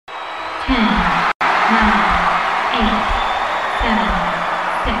10, 9, 8, 7,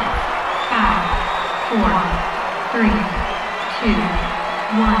 6, 5, 4, 3, 2,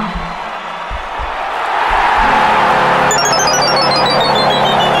 1.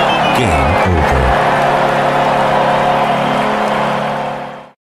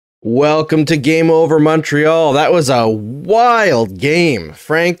 Welcome to Game Over Montreal. That was a wild game.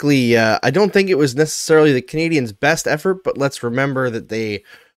 Frankly, I don't think it was necessarily the Canadiens' best effort, but let's remember that they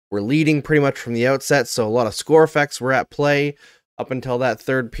were leading pretty much from the outset, so a lot of score effects were at play up until that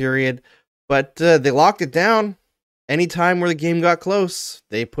third period. But they locked it down. Anytime where the game got close,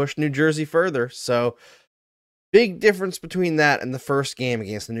 they pushed New Jersey further. So big difference between that and the first game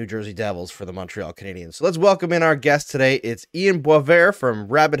against the New Jersey Devils for the Montreal Canadiens. So let's welcome in our guest today. It's Ian Boisvert from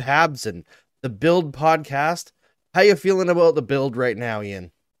Rabid Habs and the Build podcast. How you feeling about the Build right now,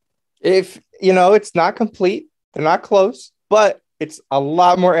 Ian? It's not complete. They're not close, but it's a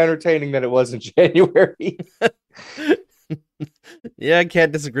lot more entertaining than it was in January. Yeah, I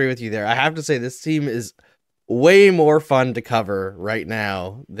can't disagree with you there. I have to say this team is way more fun to cover right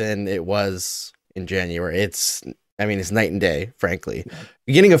now than it was in January. It's night and day, frankly.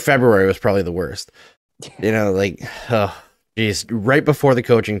 Beginning of February was probably the worst. Right before the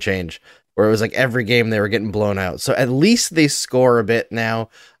coaching change, where it was like every game they were getting blown out. So at least they score a bit now.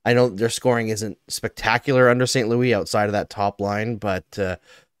 I know their scoring isn't spectacular under St. Louis outside of that top line, but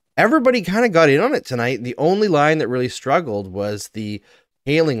everybody kind of got in on it tonight. The only line that really struggled was the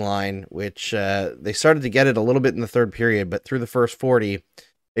Hailing line, which they started to get it a little bit in the third period, but through the first 40,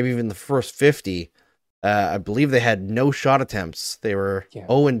 maybe even the first 50, I believe they had no shot attempts. They were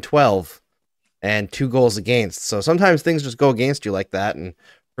 0-12 and 2 goals against. So sometimes things just go against you like that. And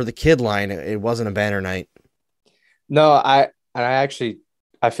for the kid line, it wasn't a banner night. No, I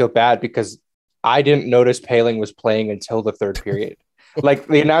feel bad because I didn't notice Paling was playing until the third period. Like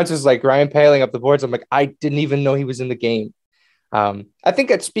the announcers like Ryan Paling up the boards. I'm like, I didn't even know he was in the game. I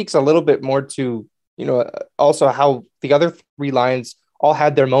think it speaks a little bit more to, also how the other three lines all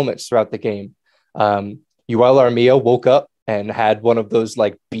had their moments throughout the game. Yoel Armia woke up and had one of those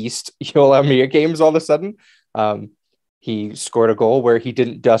like beast Yoel Armia games all of a sudden. He scored a goal where he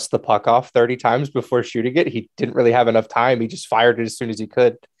didn't dust the puck off 30 times before shooting it. He didn't really have enough time. He just fired it as soon as he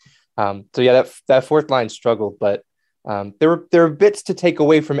could. That fourth line struggled, but there were bits to take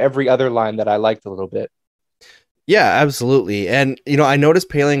away from every other line that I liked a little bit. Yeah, absolutely. And, I noticed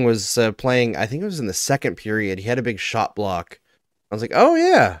Paling was playing, I think it was in the second period. He had a big shot block. I was like, oh,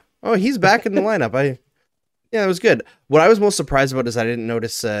 yeah. Oh, he's back in the lineup. Yeah, it was good. What I was most surprised about is I didn't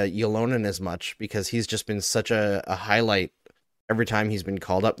notice Yolonen as much because he's just been such a highlight every time he's been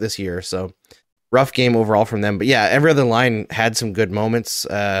called up this year. So rough game overall from them. But yeah, every other line had some good moments.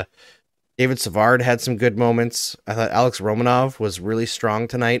 David Savard had some good moments. I thought Alex Romanov was really strong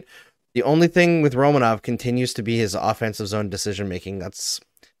tonight. The only thing with Romanov continues to be his offensive zone decision-making. That's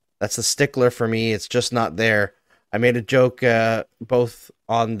the stickler for me. It's just not there. I made a joke both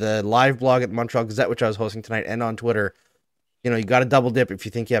on the live blog at the Montreal Gazette, which I was hosting tonight, and on Twitter. You got to double dip if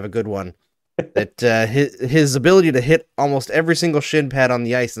you think you have a good one. That his ability to hit almost every single shin pad on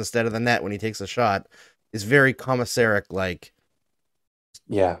the ice instead of the net when he takes a shot is very commissaric-like.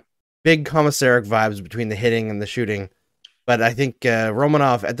 Yeah. Big commissaric vibes between the hitting and the shooting. But I think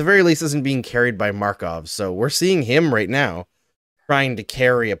Romanov, at the very least, isn't being carried by Markov. So we're seeing him right now trying to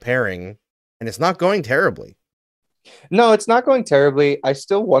carry a pairing, and it's not going terribly. No, it's not going terribly. I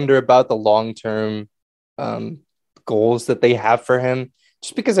still wonder about the long-term goals that they have for him,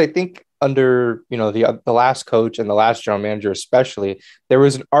 just because I think under the last coach and the last general manager especially, there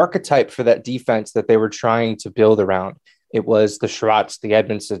was an archetype for that defense that they were trying to build around. It was the Schrotts, the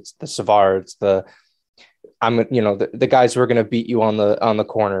Edmondsons, the Savards, the guys who are going to beat you on the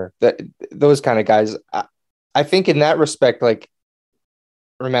corner. Those kind of guys. I think in that respect, like,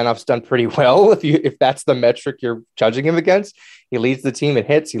 Romanov's done pretty well if that's the metric you're judging him against. He leads the team in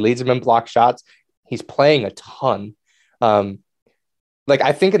hits. He leads them in block shots. He's playing a ton. I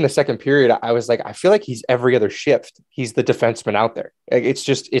think in the second period, I was like, I feel like he's every other shift. He's the defenseman out there.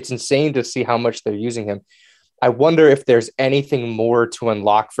 It's insane to see how much they're using him. I wonder if there's anything more to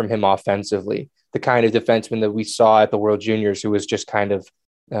unlock from him offensively. The kind of defenseman that we saw at the World Juniors, who was just kind of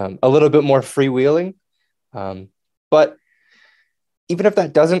a little bit more freewheeling. But even if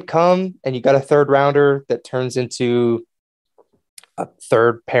that doesn't come and you got a third rounder that turns into a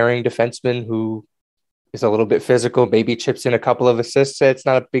third pairing defenseman who is a little bit physical, maybe chips in a couple of assists, it's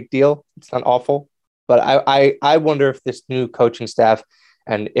not a big deal. It's not awful. But I wonder if this new coaching staff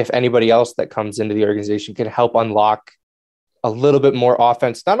and if anybody else that comes into the organization can help unlock a little bit more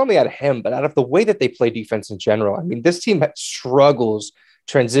offense, not only out of him, but out of the way that they play defense in general. I mean, this team struggles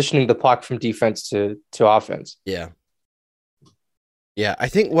transitioning the puck from defense to offense. Yeah. Yeah, I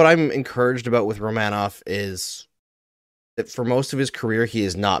think what I'm encouraged about with Romanov is that for most of his career, he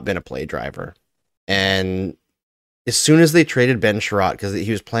has not been a play driver. And as soon as they traded Ben Sherratt, because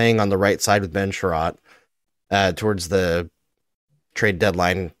he was playing on the right side with Ben Sherratt towards the trade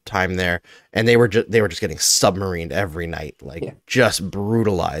deadline time there, and they were just getting submarined every night, just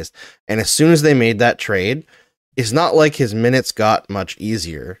brutalized. And as soon as they made that trade, it's not like his minutes got much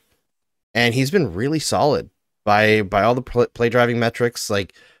easier, and he's been really solid by all the play driving metrics.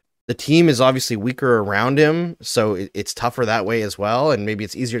 Like, the team is obviously weaker around him, so it's tougher that way as well, and maybe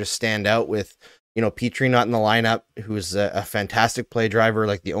it's easier to stand out with, Petrie not in the lineup, who's a fantastic play driver,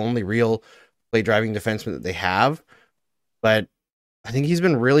 like the only real play driving defenseman that they have. But I think he's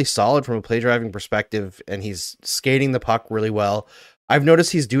been really solid from a play driving perspective, and he's skating the puck really well. I've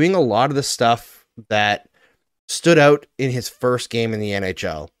noticed he's doing a lot of the stuff that stood out in his first game in the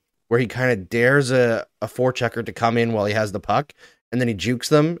NHL, where he kind of dares a forechecker to come in while he has the puck, and then he jukes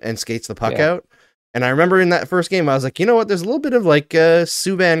them and skates the puck out. And I remember in that first game, I was like, you know what? There's a little bit of like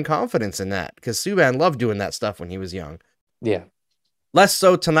Subban confidence in that, because Subban loved doing that stuff when he was young. Yeah. Less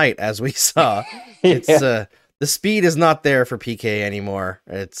so tonight, as we saw. It's the speed is not there for PK anymore.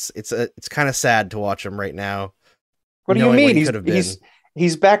 It's kind of sad to watch him right now. What do you mean?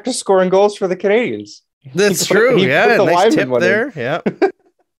 He's back to scoring goals for the Canadiens. That's true. Yeah, nice tip there. Yeah.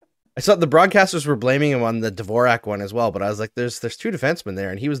 I saw the broadcasters were blaming him on the Dvorak one as well, but I was like, there's two defensemen there,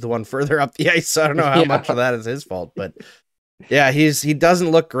 and he was the one further up the ice, so I don't know how much of that is his fault. But yeah, he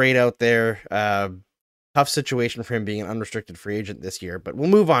doesn't look great out there. Tough situation for him being an unrestricted free agent this year, but we'll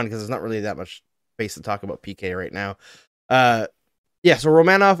move on because there's not really that much space to talk about PK right now. So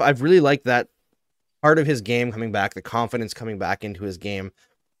Romanov, I've really liked that part of his game coming back, the confidence coming back into his game.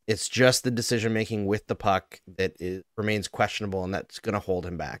 It's just the decision making with the puck that remains questionable, and that's going to hold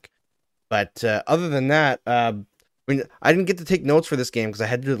him back. But other than that, I didn't get to take notes for this game because I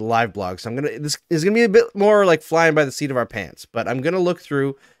had to do the live blog, so this is gonna be a bit more like flying by the seat of our pants. But I'm gonna look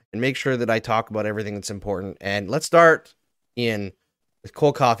through and make sure that I talk about everything that's important. And let's start, Ian, with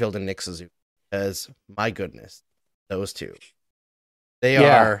Cole Caulfield and Nick Suzuki, because my goodness, those two, they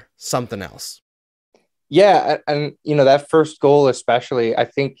are something else. Yeah, and that first goal especially, I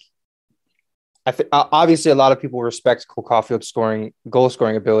think obviously a lot of people respect Cole Caulfield's goal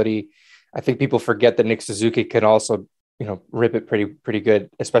scoring ability. I think people forget that Nick Suzuki can also, rip it pretty good,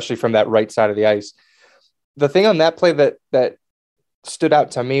 especially from that right side of the ice. The thing on that play that stood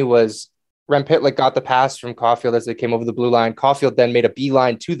out to me was Rem Pitlick got the pass from Caulfield as they came over the blue line. Caulfield then made a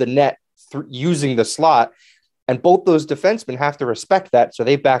beeline to the net using the slot, and both those defensemen have to respect that, so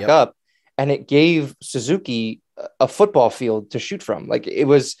they back up, and it gave Suzuki a football field to shoot from. Like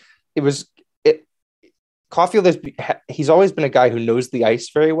Caulfield he's always been a guy who knows the ice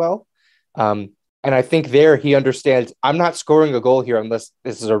very well. And I think there he understands, I'm not scoring a goal here unless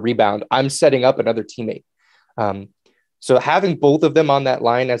this is a rebound. I'm setting up another teammate. So having both of them on that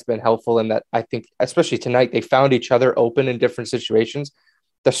line has been helpful in that. I think, especially tonight, they found each other open in different situations.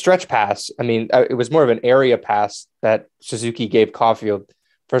 The stretch pass, it was more of an area pass that Suzuki gave Caulfield.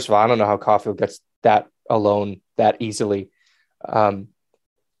 First of all, I don't know how Caulfield gets that alone that easily.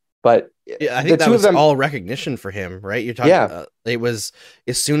 But I think that was all recognition for him, right? You're talking. It was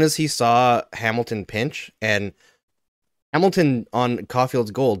as soon as he saw Hamilton pinch, and Hamilton on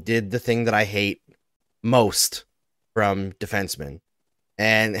Caulfield's goal did the thing that I hate most from defensemen.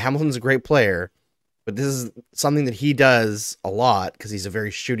 And Hamilton's a great player, but this is something that he does a lot because he's a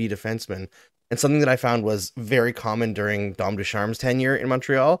very shooty defenseman. And something that I found was very common during Dom Ducharme's tenure in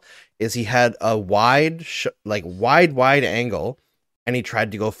Montreal is he had a wide angle, and he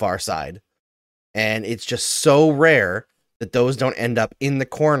tried to go far side. And it's just so rare that those don't end up in the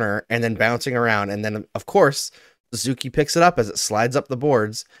corner and then bouncing around. And then, of course, Suzuki picks it up as it slides up the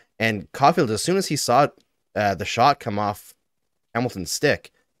boards. And Caulfield, as soon as he saw the shot come off Hamilton's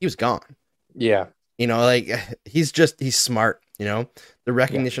stick, he was gone. Yeah. He's smart, the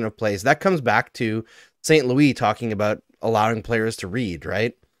recognition of plays. That comes back to St. Louis talking about allowing players to read,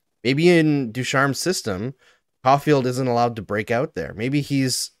 right? Maybe in Ducharme's system, Caulfield isn't allowed to break out there. Maybe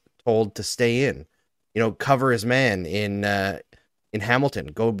he's told to stay in, cover his man in Hamilton,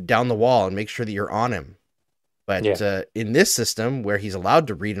 go down the wall and make sure that you're on him. But in this system where he's allowed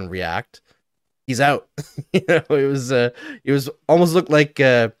to read and react, he's out. It was almost looked like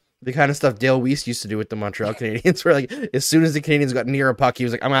the kind of stuff Dale Weiss used to do with the Montreal Canadiens, where as soon as the Canadiens got near a puck, he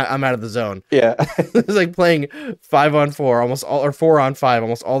was like, I'm out of the zone. Yeah. It was like playing 5-on-4 almost all, or 4-on-5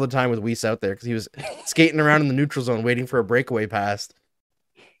 almost all the time with Weiss out there, because he was skating around in the neutral zone waiting for a breakaway pass.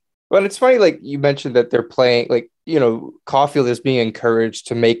 Well, it's funny, like you mentioned that they're playing, like, Caulfield is being encouraged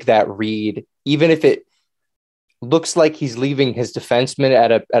to make that read, even if it looks like he's leaving his defenseman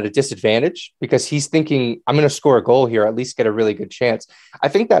at a disadvantage because he's thinking, I'm going to score a goal here, at least get a really good chance. I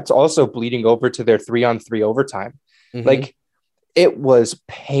think that's also bleeding over to their 3-on-3 overtime. Mhm. Like, it was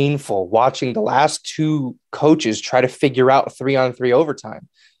painful watching the last two coaches try to figure out 3-on-3 overtime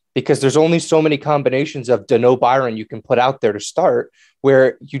because there's only so many combinations of Dano Byron you can put out there to start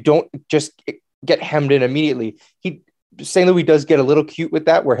where you don't just get hemmed in immediately. St. Louis does get a little cute with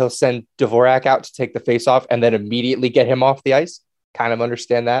that, where he'll send Dvorak out to take the face off and then immediately get him off the ice. Kind of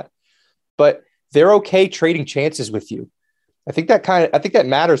understand that, but they're okay trading chances with you. I think that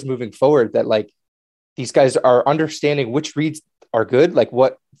matters moving forward. That like these guys are understanding which reads are good. Like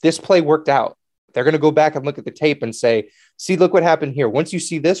what this play worked out. They're going to go back and look at the tape and say, "See, look what happened here. Once you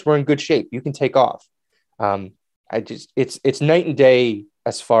see this, we're in good shape. You can take off." It's night and day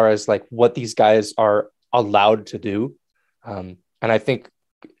as far as like what these guys are allowed to do. And I think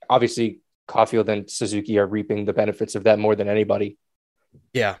obviously Caulfield and Suzuki are reaping the benefits of that more than anybody.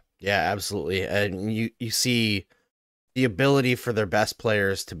 Yeah, absolutely. And you see the ability for their best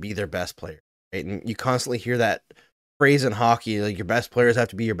players to be their best player, right? And you constantly hear that phrase in hockey, like your best players have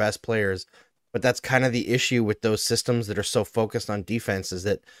to be your best players. But that's kind of the issue with those systems that are so focused on defense is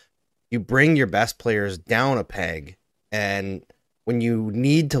that you bring your best players down a peg, and when you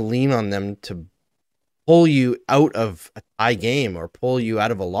need to lean on them to pull you out of a tie game or pull you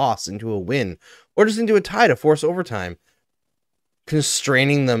out of a loss into a win or just into a tie to force overtime,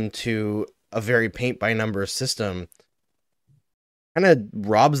 constraining them to a very paint by numbers system kind of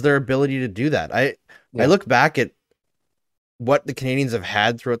robs their ability to do that. I look back at what the Canadiens have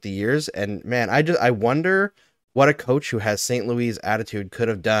had throughout the years, and man, I wonder what a coach who has St. Louis' attitude could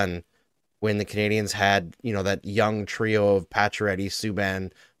have done when the Canadiens had, that young trio of Pacioretty,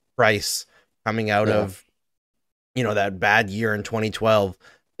 Subban, Price coming out of, that bad year in 2012.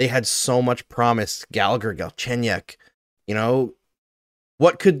 They had so much promise. Gallagher, Galchenyuk,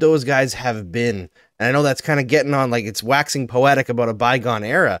 what could those guys have been? And I know that's kind of getting on, like it's waxing poetic about a bygone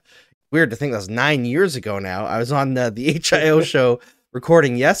era. Weird to think that was 9 years ago now. I was on the HIO show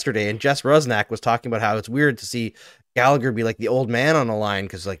recording yesterday, and Jess Rusnak was talking about how it's weird to see Gallagher be like the old man on a line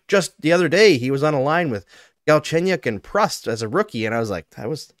because like just the other day he was on a line with Galchenyuk and Prust as a rookie, and I was like, that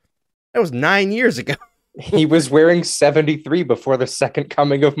was 9 years ago. He was wearing 73 before the second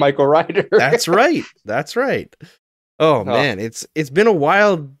coming of Michael Ryder. That's right. Oh man, it's been a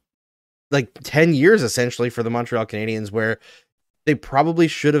wild, like 10 years essentially for the Montreal Canadiens, where they probably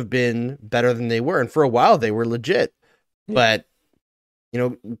should have been better than they were, and for a while they were legit. But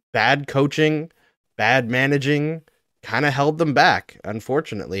bad coaching, bad managing kind of held them back,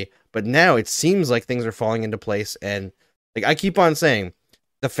 unfortunately. But now it seems like things are falling into place, and like I keep on saying,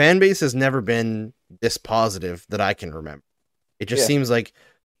 the fan base has never been this positive that I can remember. It just seems like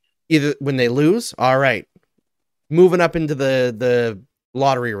either when they lose, all right, moving up into the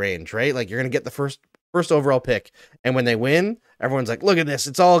lottery range, right? Like you're going to get the first overall pick. And when they win, everyone's like, look at this.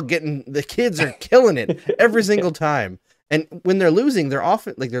 It's all the kids are killing it every single time. And when they're losing, they're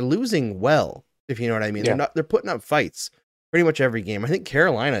often like, they're losing well, if you know what I mean. Yeah. They're putting up fights pretty much every game. I think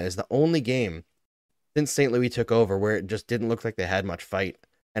Carolina is the only game since St. Louis took over where it just didn't look like they had much fight.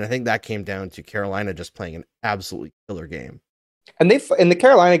 And I think that came down to Carolina just playing an absolutely killer game. And in the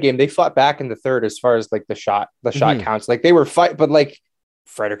Carolina game, they fought back in the third as far as like the shot counts. Like they were fight, but like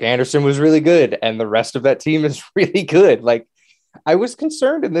Frederik Andersen was really good, and the rest of that team is really good. Like I was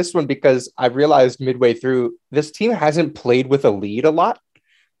concerned in this one because I realized midway through this team hasn't played with a lead a lot.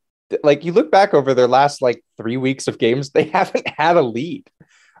 Like you look back over their last like 3 weeks of games, they haven't had a lead.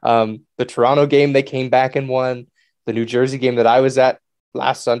 The Toronto game, they came back and won. The New Jersey game that I was at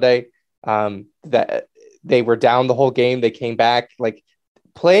last Sunday, that they were down the whole game. They came back. Like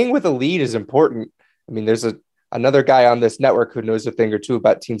playing with a lead is important. I mean, there's another guy on this network who knows a thing or two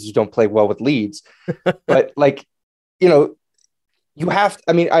about teams who don't play well with leads, but like, you have to,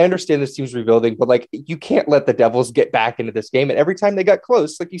 I mean, I understand this team's rebuilding, but like, you can't let the Devils get back into this game. And every time they got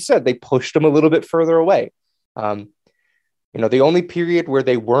close, like you said, they pushed them a little bit further away. The only period where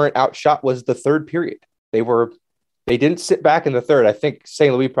they weren't outshot was the third period. They didn't sit back in the third. I think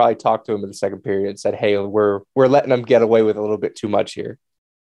St. Louis probably talked to him in the second period and said, hey, we're letting them get away with a little bit too much here.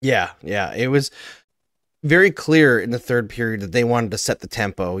 Yeah. It was very clear in the third period that they wanted to set the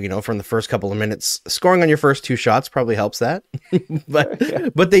tempo, from the first couple of minutes. Scoring on your first two shots probably helps that. but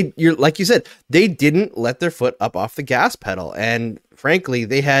you're like you said, they didn't let their foot up off the gas pedal. And frankly,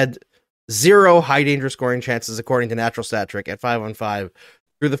 they had 0 high danger scoring chances, according to Natural Stat Trick, at 5-on-5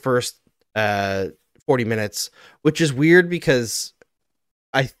 through the first 40 minutes, which is weird because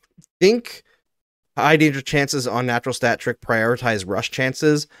I think high danger chances on natural stat trick prioritize rush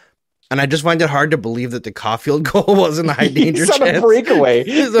chances. And I just find it hard to believe that the Caulfield goal wasn't a high danger He's chance. on a breakaway.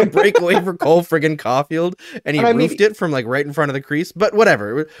 It was a breakaway for Cole friggin' Caulfield, and he roofed it from like right in front of the crease. But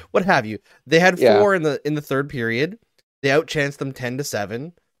whatever, what have you? They had 4 in the third period. They outchanced them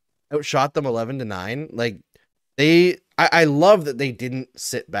 10-7, outshot them 11-9. Like I love that they didn't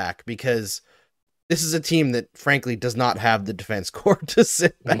sit back, because this is a team that frankly does not have the defense core to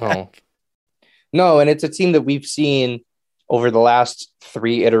sit back. No, and it's a team that we've seen over the last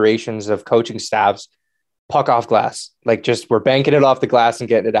 3 iterations of coaching staffs, puck off glass. Like, just we're banking it off the glass and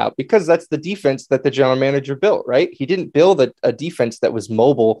getting it out, because that's the defense that the general manager built, right? He didn't build a defense that was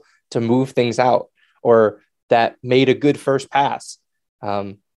mobile to move things out or that made a good first pass.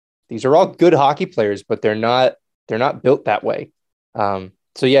 These are all good hockey players, but they're not built that way.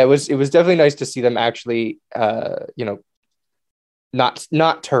 So yeah, it was definitely nice to see them actually,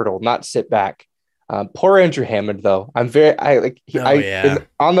 not turtle, not sit back. Poor Andrew Hammond, though. On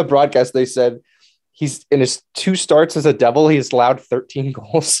the broadcast, they said he's in his 2 starts as a Devil, he's allowed 13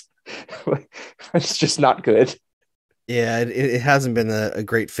 goals. It's just not good. Yeah, it hasn't been a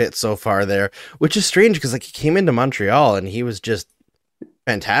great fit so far there, which is strange, because like he came into Montreal and he was just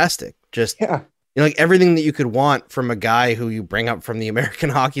fantastic. Just like everything that you could want from a guy who you bring up from the American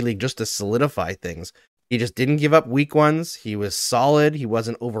Hockey League just to solidify things. He just didn't give up weak ones. He was solid. He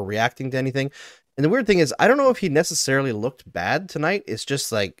wasn't overreacting to anything. And the weird thing is, I don't know if he necessarily looked bad tonight. It's just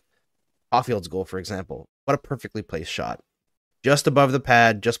like Caulfield's goal, for example. What a perfectly placed shot. Just above the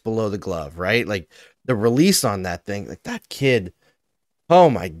pad, just below the glove, right? Like the release on that thing, like that kid. Oh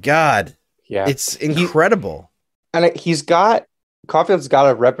my God. Yeah. It's incredible. Caulfield's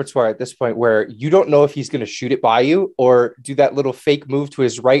got a repertoire at this point where you don't know if he's going to shoot it by you or do that little fake move to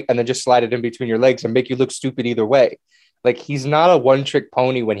his right and then just slide it in between your legs and make you look stupid either way. Like, he's not a one-trick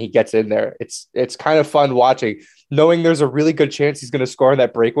pony when he gets in there. It's kind of fun watching, knowing there's a really good chance he's going to score on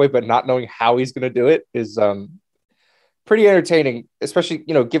that breakaway, but not knowing how he's going to do it is pretty entertaining, especially,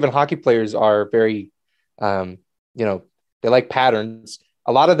 given hockey players are very, they like patterns.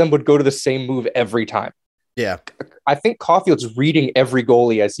 A lot of them would go to the same move every time. Yeah. I think Caulfield's reading every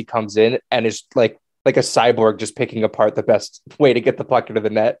goalie as he comes in and is like a cyborg, just picking apart the best way to get the puck into the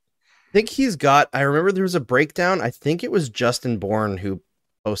net. I think I remember there was a breakdown. I think it was Justin Bourne who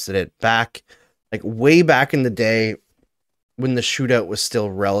posted it way back in the day when the shootout was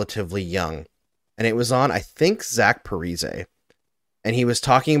still relatively young. And it was on, I think, Zach Parise. And he was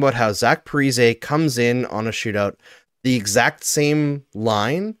talking about how Zach Parise comes in on a shootout the exact same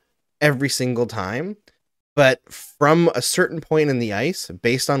line every single time. But from a certain point in the ice,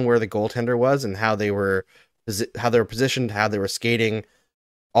 based on where the goaltender was and how they were positioned, how they were skating,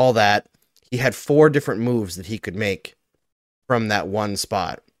 all that, he had 4 different moves that he could make from that one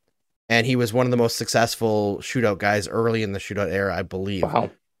spot. And he was one of the most successful shootout guys early in the shootout era, I believe. Wow.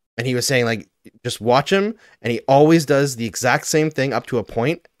 And he was saying, like, just watch him, and he always does the exact same thing up to a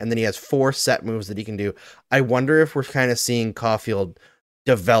point, and then he has 4 set moves that he can do. I wonder if we're kind of seeing Caulfield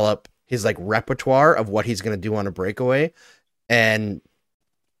develop his like repertoire of what he's going to do on a breakaway and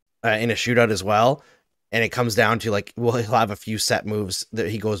in a shootout as well. And it comes down to like, well, he'll have a few set moves that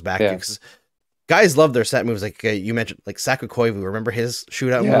he goes back to, because guys love their set moves. Like you mentioned, like Saku Koivu, remember his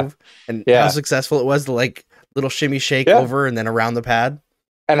shootout move and how successful it was, the like little shimmy shake over and then around the pad.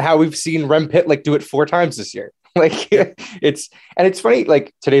 And how we've seen Rem Pitlick do it 4 times this year. Like it's funny,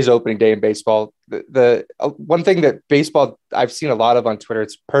 like today's opening day in baseball, the one thing that baseball I've seen a lot of on Twitter,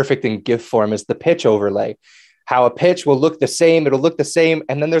 it's perfect in GIF form, is the pitch overlay. How a pitch will look the same, it'll look the same,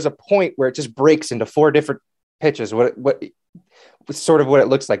 and then there's a point where it just breaks into 4 different pitches. What sort of what it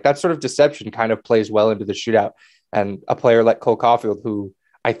looks like. That sort of deception kind of plays well into the shootout. And a player like Cole Caulfield, who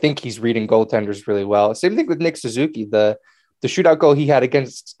I think he's reading goaltenders really well. Same thing with Nick Suzuki, the shootout goal he had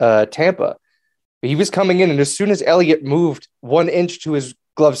against Tampa. He was coming in, and as soon as Elliott moved 1 inch to his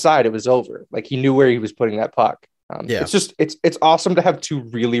glove side, it was over. Like, he knew where he was putting that puck. It's just it's awesome to have 2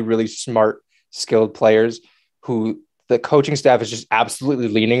 really, really smart, skilled players who the coaching staff is just absolutely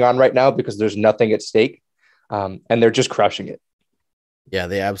leaning on right now because there's nothing at stake, and they're just crushing it. Yeah,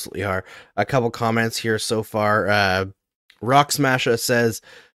 they absolutely are. A couple comments here so far. Rock Smasher says,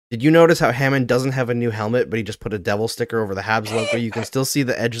 did you notice how Hammond doesn't have a new helmet, but he just put a devil sticker over the Habs logo? You can still see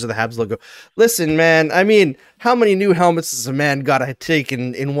the edges of the Habs logo. Listen, man, I mean, how many new helmets has a man got to take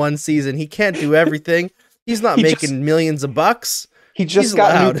in one season? He can't do everything. He's not making millions of bucks. He just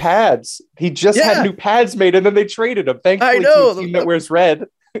got new pads. He just had new pads made, and then they traded him. Thankfully, to a team that wears red.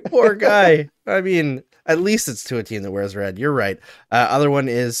 Poor guy. I mean, at least it's to a team that wears red. You're right. Other one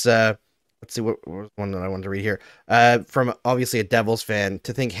is let's see what was one that I wanted to read here. From obviously a Devils fan,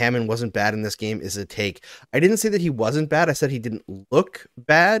 to think Hammond wasn't bad in this game is a take. I didn't say that he wasn't bad. I said he didn't look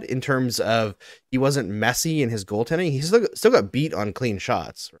bad in terms of he wasn't messy in his goaltending. He still got beat on clean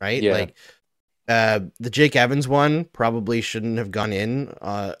shots, right? Yeah. Like the Jake Evans one probably shouldn't have gone in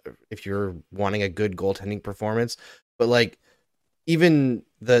if you're wanting a good goaltending performance. But like even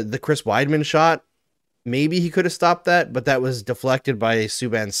the Chris Weidman shot, maybe he could have stopped that, but that was deflected by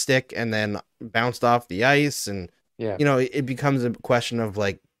Subban's stick and then bounced off the ice. And, Yeah. it becomes a question of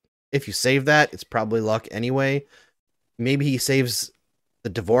like, if you save that, it's probably luck anyway. Maybe he saves the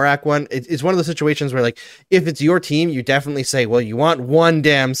Dvorak one. It's one of the situations where like, if it's your team, you definitely say, well, you want one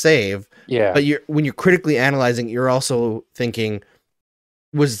damn save. Yeah. But when you're critically analyzing, you're also thinking,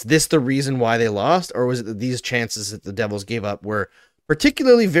 was this the reason why they lost? Or was it that these chances that the Devils gave up were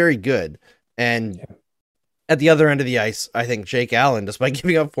particularly very good? And at the other end of the ice, I think Jake Allen, despite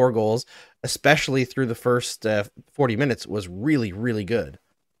giving up 4 goals, especially through the first 40 minutes, was really, really good.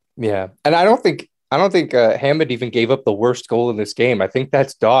 Yeah. And I don't think Hammond even gave up the worst goal in this game. I think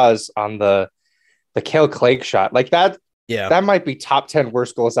that's Dawes on the Cale Clegg shot. Like that, that might be top 10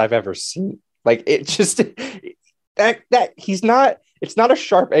 worst goals I've ever seen. Like it just that he's not, it's not a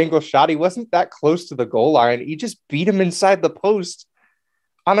sharp angle shot. He wasn't that close to the goal line. He just beat him inside the post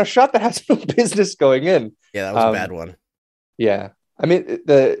on a shot that has no business going in. Yeah, that was a bad one. Yeah. I mean,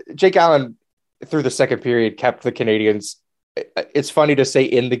 the Jake Allen through the second period kept the Canadiens. It's funny to say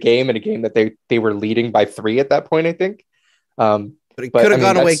in the game, in a game that they were leading by 3 at that point, I think. But it could have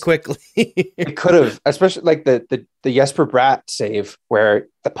gone away quickly. It could have, especially like the Jesper Bratt save where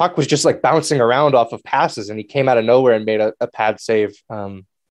the puck was just like bouncing around off of passes and he came out of nowhere and made a pad save.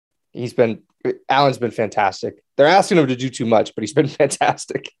 Allen's been fantastic. They're asking him to do too much, but he's been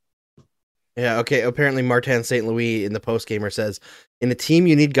fantastic. Yeah, okay. Apparently Martin St. Louis in the postgamer says, in a team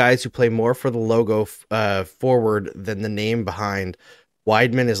you need guys who play more for the logo forward than the name behind.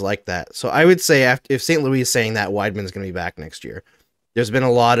 Weidman is like that. So I would say if St. Louis is saying that, Weidman's going to be back next year. There's been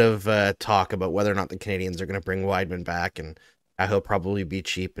a lot of talk about whether or not the Canadiens are going to bring Weidman back and how he'll probably be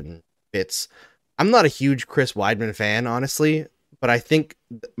cheap and bits. I'm not a huge Chris Weidman fan, honestly, but I think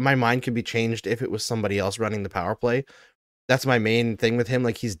my mind could be changed if it was somebody else running the power play. That's my main thing with him.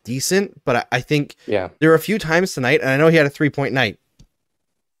 Like, he's decent, but I think there are a few times tonight, and I know he had a 3-point night.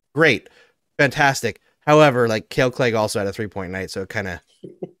 Great. Fantastic. However, like, Cale Clegg also had a 3-point night, so it kind of,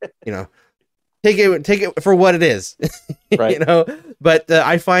 take it for what it is, right. But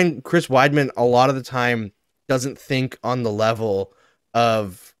I find Chris Weidman a lot of the time doesn't think on the level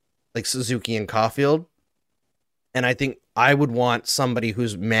of like Suzuki and Caulfield. And I think I would want somebody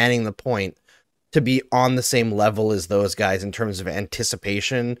who's manning the point to be on the same level as those guys in terms of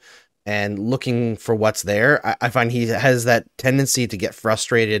anticipation and looking for what's there. I find he has that tendency to get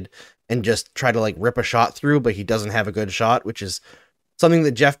frustrated and just try to like rip a shot through, but he doesn't have a good shot, which is something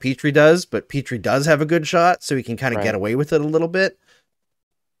that Jeff Petrie does, but Petrie does have a good shot, so he can kind of get away with it a little bit.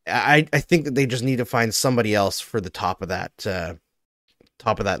 I think that they just need to find somebody else for the top unit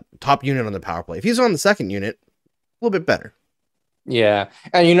on the power play. If he's on the second unit, a little bit better. Yeah.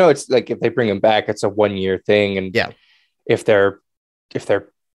 And it's like if they bring him back, it's a 1-year thing. And if they're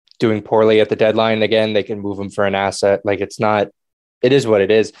doing poorly at the deadline again, they can move him for an asset. Like it is what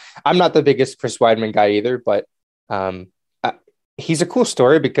it is. I'm not the biggest Chris Weidman guy either, but he's a cool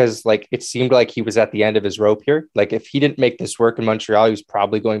story because like it seemed like he was at the end of his rope here. Like if he didn't make this work in Montreal, he was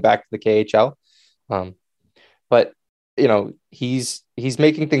probably going back to the KHL. But he's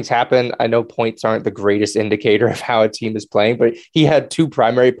making things happen. I know points aren't the greatest indicator of how a team is playing, but he had 2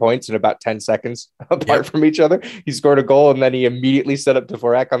 primary points in about 10 seconds apart from each other. He scored a goal and then he immediately set up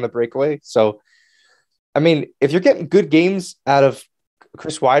Dvorak on the breakaway. So, I mean, if you're getting good games out of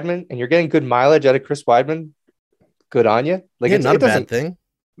Chris Weidman and you're getting good mileage out of Chris Weidman, good on you. Like it's not a bad thing.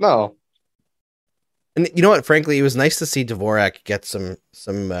 No. And you know what? Frankly, it was nice to see Dvorak get some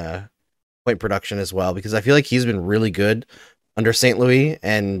point production as well, because I feel like he's been really good under St. Louis,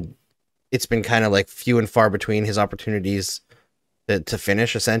 and it's been kind of like few and far between his opportunities to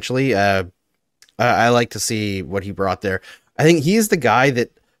finish, essentially. I like to see what he brought there. I think he's the guy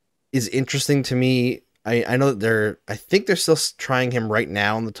that is interesting to me. I know that I think they're still trying him right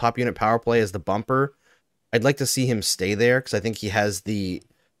now on the top unit power play as the bumper. I'd like to see him stay there because I think he has the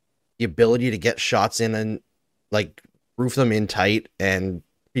ability to get shots in and like roof them in tight and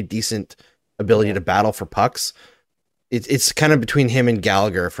pretty decent ability to battle for pucks. It's kind of between him and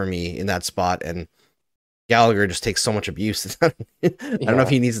Gallagher for me in that spot, and Gallagher just takes so much abuse. I don't know if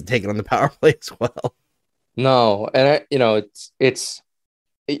he needs to take it on the power play as well. No, and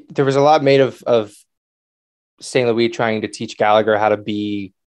there was a lot made of St. Louis trying to teach Gallagher how to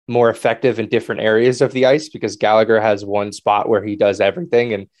be more effective in different areas of the ice because Gallagher has one spot where he does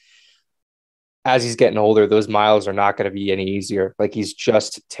everything. And as he's getting older, those miles are not going to be any easier. Like he's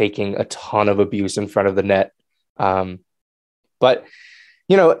just taking a ton of abuse in front of the net. But,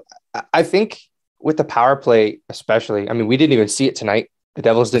 I think with the power play, especially, I mean, we didn't even see it tonight. The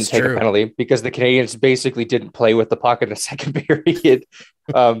Devils didn't take a penalty because the Canadiens basically didn't play with the puck in the second period.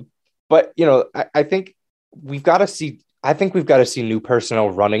 But, I think we've got to see new personnel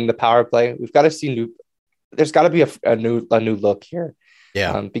running the power play. We've got to see there's got to be a new look here.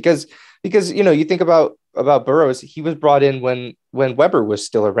 Yeah. Because you think about Burrows, he was brought in when Weber was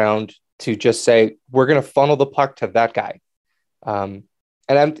still around to just say, we're going to funnel the puck to that guy. And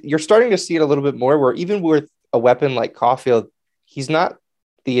you're starting to see it a little bit more where even with a weapon like Caulfield, he's not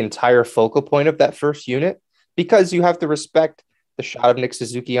the entire focal point of that first unit because you have to respect the shot of Nick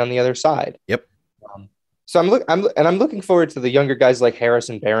Suzuki on the other side. Yep. So I'm looking forward to the younger guys like Harris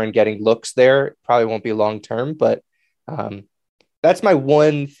and Barron getting looks there. Probably won't be long term, but that's my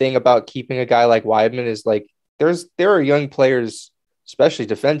one thing about keeping a guy like Weidman is like there are young players, especially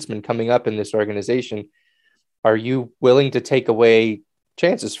defensemen, coming up in this organization. Are you willing to take away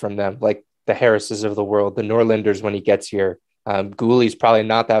chances from them, like the Harrises of the world, the Norlinders when he gets here? Gooley's probably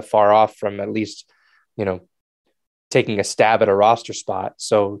not that far off from at least, taking a stab at a roster spot.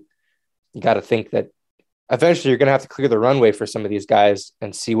 So you got to think that eventually you're going to have to clear the runway for some of these guys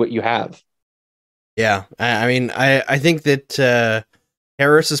and see what you have. Yeah. I mean, I think that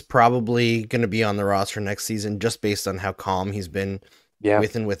Harris is probably going to be on the roster next season just based on how calm he's been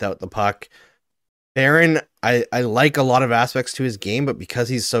with and without the puck. Barron, I like a lot of aspects to his game, but because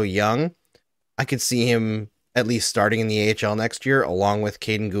he's so young, I could see him at least starting in the AHL next year along with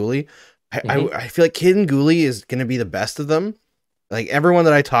Caden Gooley. I feel like Caden Gooley is going to be the best of them. Like everyone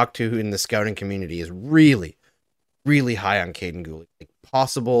that I talk to in the scouting community is really, really high on Caden Gooley. Like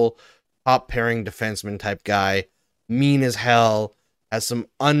possible top pairing defenseman type guy, mean as hell, has some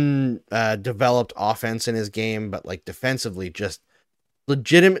undeveloped offense in his game, but like defensively, just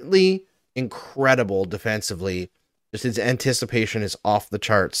legitimately incredible defensively. Just his anticipation is off the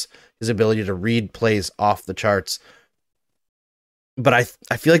charts. His ability to read plays off the charts. But I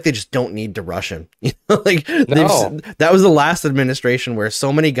feel like they just don't need to rush him. That was the last administration where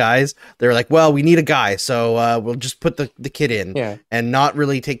so many guys, they're like, well, we need a guy, so we'll just put the kid in and not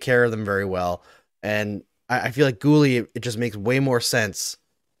really take care of them very well. And I feel like Gooley, it just makes way more sense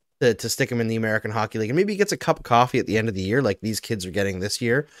to stick him in the American Hockey League. And maybe he gets a cup of coffee at the end of the year like these kids are getting this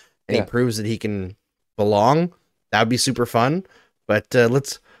year, and he proves that he can belong. That would be super fun. But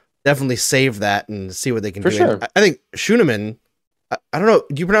let's definitely save that and see what they can do. Sure. I think Schooneman, I don't know.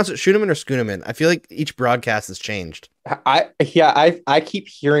 Do you pronounce it Schooneman or Schooneman? I feel like each broadcast has changed. I keep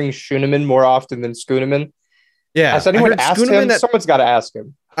hearing Schooneman more often than Schooneman. Yeah. Has anyone asked him? Someone's got to ask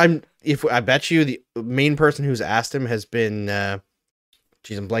him. I bet you the main person who's asked him has been, I'm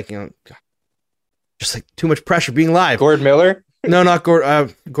blanking on. Just like too much pressure being live. Gord Miller? No, not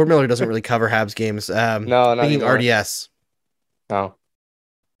Gord. Gord Miller doesn't really cover Habs games. No, not being RDS. No.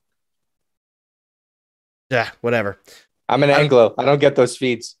 Yeah, whatever. I'm an Anglo. I don't get those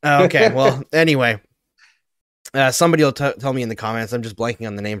feeds. Okay, well, anyway. Somebody will tell me in the comments. I'm just blanking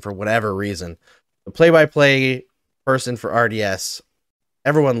on the name for whatever reason. The play-by-play person for RDS.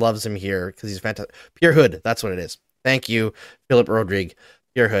 Everyone loves him here because he's fantastic. Pierre Hood, that's what it is. Thank you, Philip Rodrigue.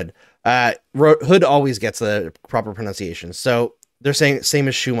 Pierre Hood. Hood always gets the proper pronunciation. So they're saying same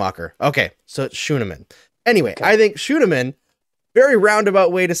as Schumacher. Okay, so it's Schooneman. Anyway, I think Schooneman, very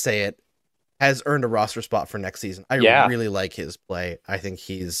roundabout way to say it, has earned a roster spot for next season. I really like his play. I think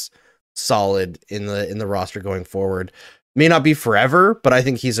he's solid in the roster going forward. May not be forever, but I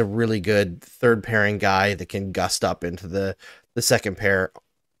think he's a really good third pairing guy that can gust up into the second pair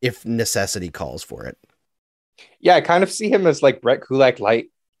if necessity calls for it. Yeah, I kind of see him as like Brett Kulak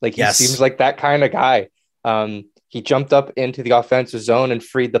light. Like he seems like that kind of guy. He jumped up into the offensive zone and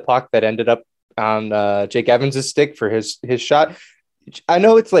freed the puck that ended up on Jake Evans's stick for his shot. I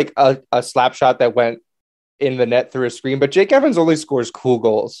know it's like a slap shot that went in the net through a screen, but Jake Evans only scores cool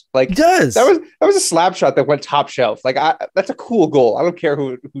goals. Like he does. That was a slap shot that went top shelf. Like that's a cool goal. I don't care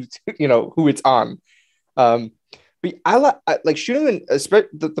who's who it's on. But I like Schooneman.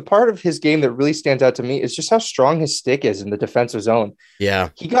 The part of his game that really stands out to me is just how strong his stick is in the defensive zone. Yeah,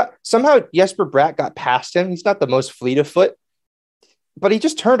 somehow Jesper Bratt got past him. He's not the most fleet of foot, but he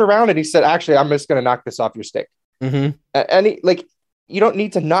just turned around and he said, "Actually, I'm just going to knock this off your stick." Mm-hmm. And you don't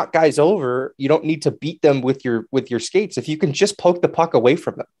need to knock guys over. You don't need to beat them with your skates. If you can just poke the puck away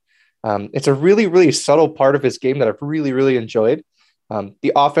from them. It's a really, really subtle part of his game that I've really, really enjoyed.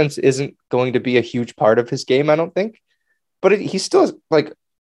 The offense isn't going to be a huge part of his game, I don't think, but he's still like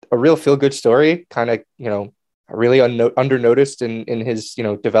a real feel good story, kind of, really under noticed in his,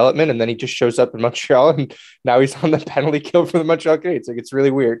 development. And then he just shows up in Montreal and now he's on the penalty kill for the Montreal Canadiens. Like, it's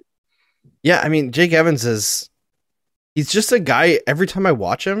really weird. Yeah. I mean, Jake Evans he's just a guy. Every time I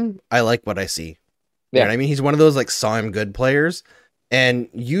watch him, I like what I see. You know what I mean? He's one of those like saw him good players. And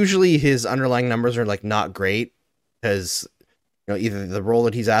usually his underlying numbers are like not great because, either the role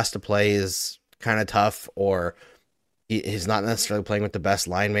that he's asked to play is kind of tough, or he's not necessarily playing with the best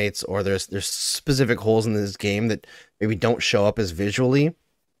line mates, or there's specific holes in this game that maybe don't show up as visually.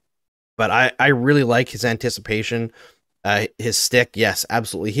 But I really like his anticipation, his stick. Yes,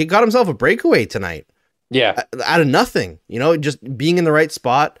 absolutely. He got himself a breakaway tonight. Yeah. Out of nothing, just being in the right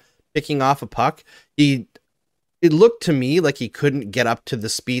spot, picking off a puck. It looked to me like he couldn't get up to the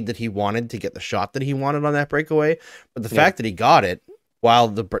speed that he wanted to get the shot that he wanted on that breakaway. But the fact that he got it while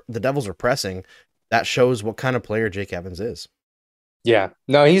the Devils were pressing, that shows what kind of player Jake Evans is. Yeah.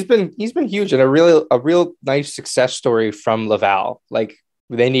 No, he's been huge and a real nice success story from Laval. Like,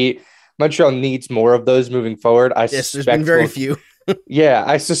 Montreal needs more of those moving forward. There's been very few. Yeah,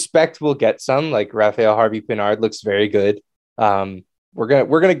 I suspect we'll get some. Like, Raphael Harvey-Pinard looks very good. We're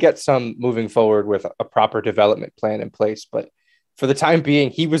gonna get some moving forward with a proper development plan in place. But for the time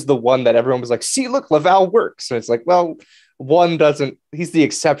being, he was the one that everyone was like, "See, look, Laval works." And it's like, well, one doesn't. He's the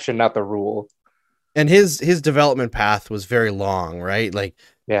exception, not the rule. And his development path was very long, right? Like,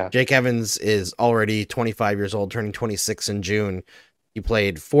 yeah, Jake Evans is already 25 years old, turning 26 in June. He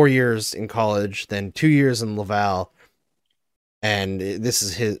played 4 years in college, then 2 years in Laval. And this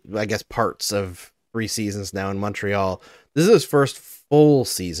is his, I guess, parts of 3 seasons now in Montreal. This is his first full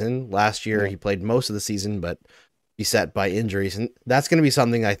season. Last year, he played most of the season, but beset by injuries. And that's going to be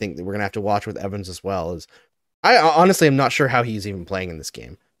something I think that we're going to have to watch with Evans as well. I honestly am not sure how he's even playing in this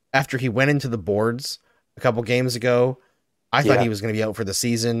game. After he went into the boards a couple games ago, I thought he was going to be out for the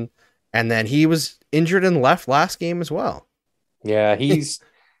season. And then he was injured and left last game as well. Yeah, he's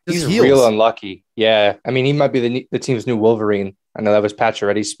real unlucky. Yeah, I mean, he might be the team's new Wolverine. I know that was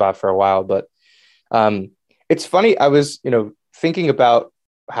Pacioretty's spot for a while, but it's funny. I was, thinking about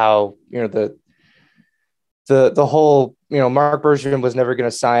how, the whole, Mark Bergevin was never going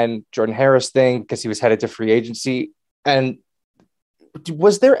to sign Jordan Harris thing because he was headed to free agency. And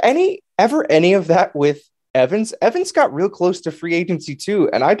was there ever any of that with Evans? Evans got real close to free agency too.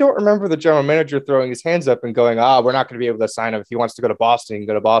 And I don't remember the general manager throwing his hands up and going, we're not going to be able to sign him. If he wants to go to Boston, he can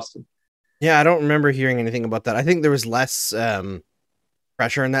go to Boston. Yeah, I don't remember hearing anything about that. I think there was less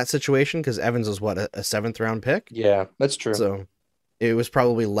pressure in that situation because Evans was a 7th round pick. Yeah, that's true. So it was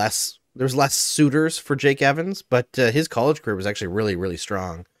probably less. There's less suitors for Jake Evans, but his college career was actually really, really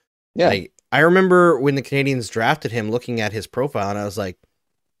strong. Yeah, I remember when the Canadiens drafted him, looking at his profile, and I was like,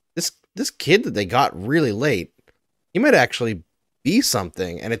 this kid that they got really late, he might actually be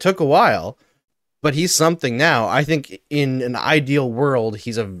something. And it took a while, but he's something now. I think in an ideal world,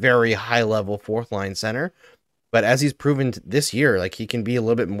 he's a very high level 4th line center. But as he's proven this year, like, he can be a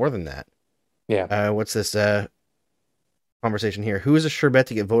little bit more than that. Yeah. What's this conversation here? Who is a sure bet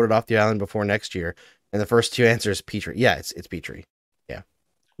to get voted off the island before next year? And the first 2 answers, Petrie. Yeah, it's Petrie. Yeah.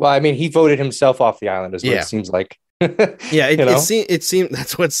 Well, I mean, he voted himself off the island, is what it seems like. Yeah, it seemed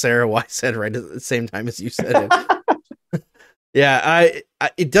that's what Sarah Weiss said right at the same time as you said it. Yeah,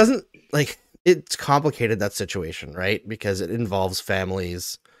 it doesn't, like, it's complicated, that situation, right? Because it involves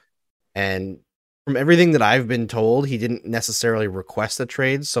families, and from everything that I've been told, he didn't necessarily request a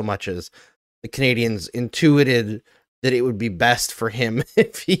trade so much as the Canadiens intuited that it would be best for him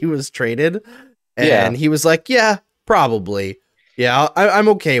if he was traded. And he was like, yeah, probably. Yeah, I'm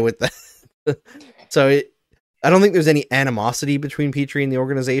okay with that. So I don't think there's any animosity between Petrie and the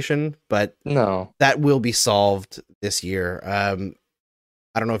organization, but no, that will be solved this year. I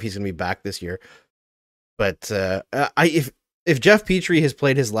don't know if he's going to be back this year, but if Jeff Petrie has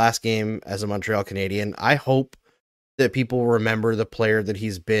played his last game as a Montreal Canadien, I hope that people remember the player that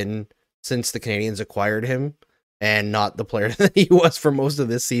he's been since the Canadiens acquired him, and not the player that he was for most of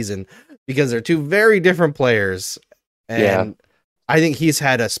this season, because they're 2 very different players. And I think he's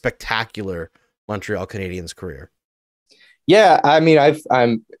had a spectacular Montreal Canadiens career. Yeah, I mean,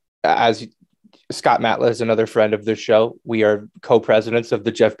 I'm as Scott Matla is another friend of the show. We are co-presidents of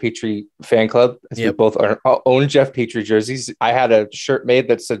the Jeff Petrie fan club. We both own Jeff Petrie jerseys. I had a shirt made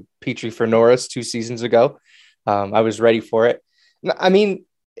that said Petrie for Norris 2 seasons ago. I was ready for it. I mean,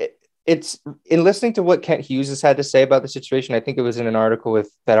 it's in listening to what Kent Hughes has had to say about the situation. I think it was in an article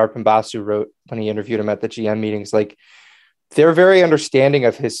that Arpon Basu wrote when he interviewed him at the GM meetings. Like, they're very understanding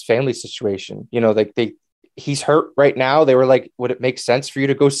of his family situation. Like, he's hurt right now. They were like, would it make sense for you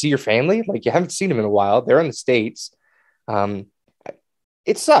to go see your family? Like, you haven't seen him in a while. They're in the States.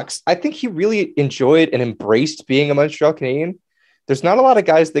 it sucks. I think he really enjoyed and embraced being a Montreal Canadian. There's not a lot of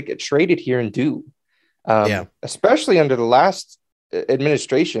guys that get traded here and do, Yeah. especially under the last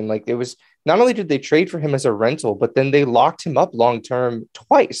administration. Like it was not only did they trade for him as a rental, but then they locked him up long term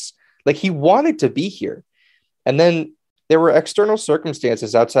twice. Like he wanted to be here, and then there were external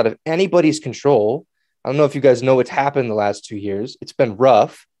circumstances outside of anybody's control. I don't know if you guys know what's happened the last 2 years. It's been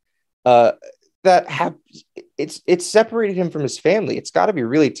rough. Uh, that have it's separated him from his family. It's got to be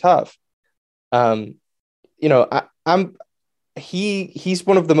really tough. Um, I'm he's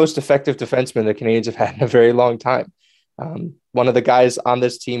one of the most effective defensemen the Canadians have had in a very long time. One of the guys on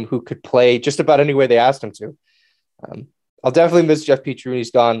this team who could play just about any way they asked him to. I'll definitely miss Jeff Petrie when he's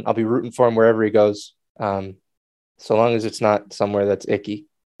gone. I'll be rooting for him wherever he goes. So long as it's not somewhere that's icky.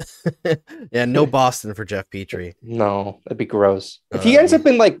 Yeah, no Boston for Jeff Petrie. No, that'd be gross. If he ends up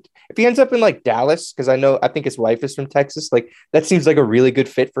in like Dallas, because I think his wife is from Texas, like that seems like a really good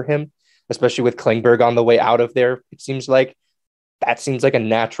fit for him, especially with Klingberg on the way out of there. It seems like that seems like a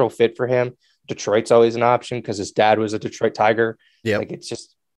natural fit for him. Detroit's always an option because his dad was a Detroit Tiger. Yeah, like it's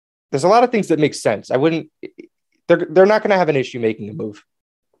just there's a lot of things that make sense. They're not going to have an issue making a move.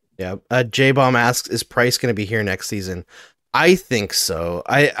 Yeah. J-Bomb asks, is Price going to be here next season? I think so.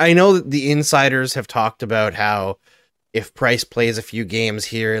 I know that the insiders have talked about how if Price plays a few games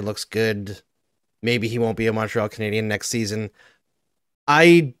here, it looks good. Maybe he won't be a Montreal Canadian next season.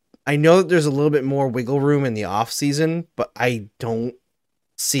 I know that there's a little bit more wiggle room in the offseason, but I don't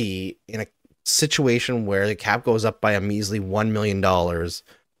see in a situation where the cap goes up by a measly $1 million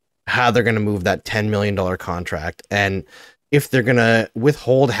how they're going to move that $10 million contract. And if they're going to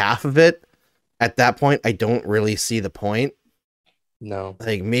withhold half of it, at that point, I don't really see the point. No.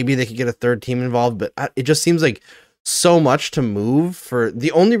 Like maybe they could get a third team involved, but it just seems like so much to move for.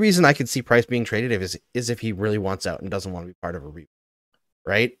 The only reason I could see Price being traded is if he really wants out and doesn't want to be part of a rebuild,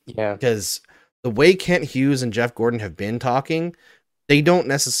 right? Yeah. Because the way Kent Hughes and Jeff Gordon have been talking, they don't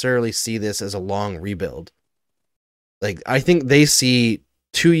necessarily see this as a long rebuild. Like I think they see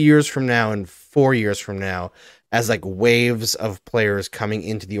 2 years from now and 4 years from now as like waves of players coming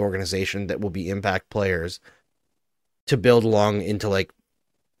into the organization that will be impact players to build along into like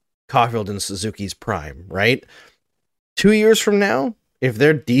Caulfield and Suzuki's prime, right? 2 years from now, if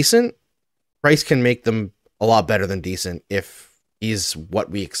they're decent, Price can make them a lot better than decent if he's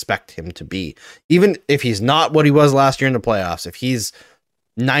what we expect him to be. Even if he's not what he was last year in the playoffs, if he's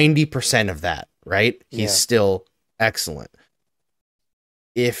 90% of that, right? He's still excellent.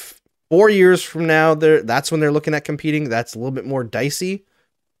 If 4 years from now, that's when they're looking at competing, that's a little bit more dicey,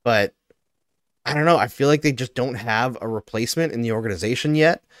 but I don't know. I feel like they just don't have a replacement in the organization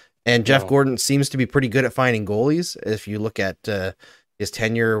yet. And Jeff Gordon seems to be pretty good at finding goalies if you look at his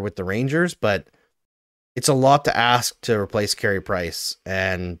tenure with the Rangers, but it's a lot to ask to replace Carey Price.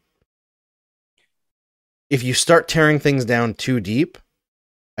 And if you start tearing things down too deep,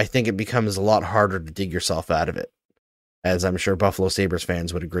 I think it becomes a lot harder to dig yourself out of it, as I'm sure Buffalo Sabres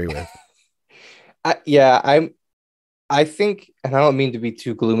fans would agree with. I think, and I don't mean to be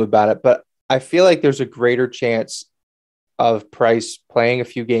too gloom about it, but I feel like there's a greater chance of Price playing a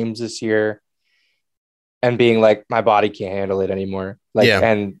few games this year and being like, my body can't handle it anymore. Like,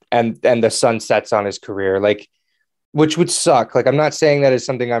 and the sun sets on his career, like, which would suck. Like, I'm not saying that is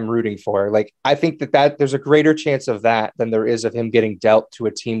something I'm rooting for. Like, I think that there's a greater chance of that than there is of him getting dealt to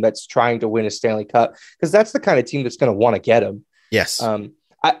a team that's trying to win a Stanley Cup, because that's the kind of team that's going to want to get him. Yes.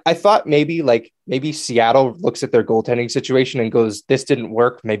 I thought maybe Seattle looks at their goaltending situation and goes, this didn't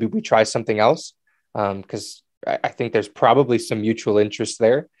work. Maybe we try something else. Because I think there's probably some mutual interest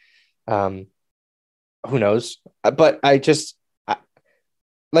there. Who knows? But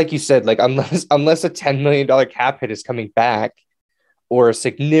like you said, like unless a $10 million cap hit is coming back or a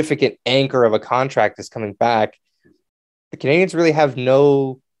significant anchor of a contract is coming back, the Canadians really have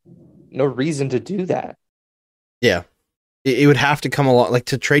no reason to do that. Yeah. It would have to come along, like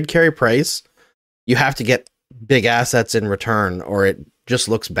to trade Carey Price, you have to get big assets in return or it just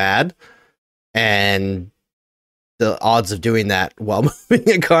looks bad. And the odds of doing that while moving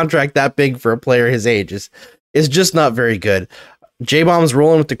a contract that big for a player his age is just not very good. J-Bomb's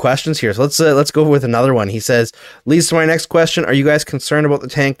rolling with the questions here. So let's go with another one. He says, leads to my next question. Are you guys concerned about the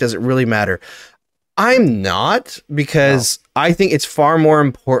tank? Does it really matter? I'm not, because I think it's far more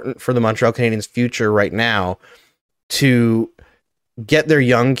important for the Montreal Canadiens' future right now to get their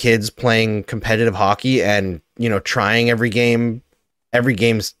young kids playing competitive hockey and, trying every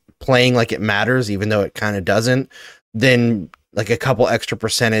game's playing like it matters, even though it kind of doesn't, than like a couple extra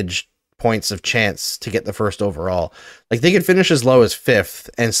percentage points of chance to get the first overall. Like they could finish as low as 5th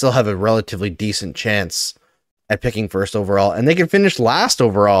and still have a relatively decent chance at picking first overall, and they can finish last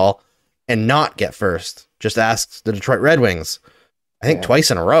overall and not get first. Just ask the Detroit Red Wings, I think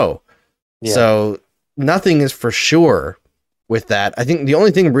twice in a row. Yeah. So nothing is for sure with that. I think the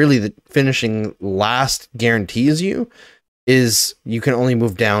only thing really that finishing last guarantees you is you can only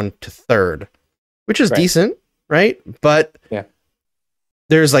move down to third, which is decent, right? But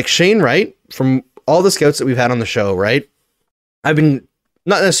there's like Shane Wright, from all the scouts that we've had on the show, right? I've been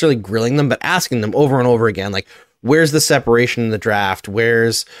not necessarily grilling them, but asking them over and over again, like, where's the separation in the draft?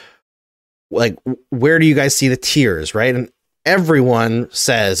 Where do you guys see the tiers, right? And everyone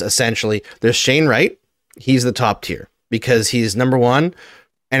says essentially there's Shane Wright. He's the top tier because he's number one,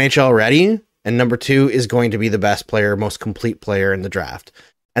 NHL ready, and number two is going to be the best player, most complete player in the draft.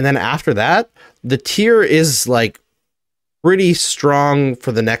 And then after that, the tier is like pretty strong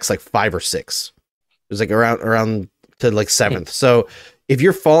for the next like 5 or 6. It's like around to like 7th. So if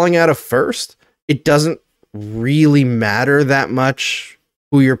you're falling out of first, it doesn't really matter that much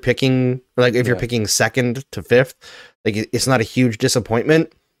who you're picking. Like if you're picking 2nd to 5th, like it's not a huge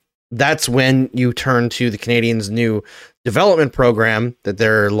disappointment. That's when you turn to the Canadiens' new development program that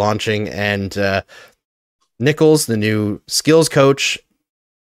they're launching, and Nichols, the new skills coach,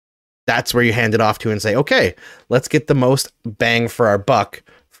 that's where you hand it off to and say, okay, let's get the most bang for our buck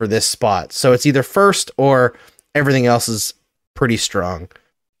for this spot. So it's either first or everything else is pretty strong.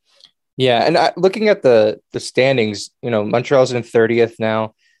 Yeah, and looking at the standings, Montreal's in 30th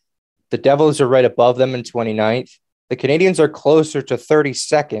now. The Devils are right above them in 29th. The Canadiens are closer to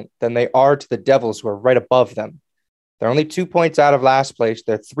 32nd than they are to the Devils, who are right above them. They're only 2 points out of last place.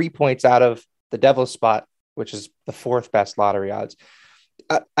 They're 3 points out of the Devils spot, which is the 4th best lottery odds.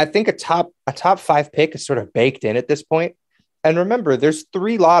 I think a top 5 pick is sort of baked in at this point. And remember, there's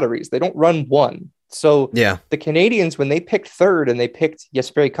 3 lotteries. They don't run one. So the Canadiens, when they picked 3rd and they picked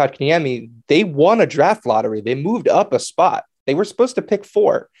Jesperi Kotkaniemi, they won a draft lottery. They moved up a spot. They were supposed to pick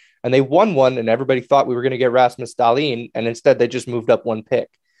 4. And they won one, and everybody thought we were going to get Rasmus Dahlin, and instead they just moved up 1 pick.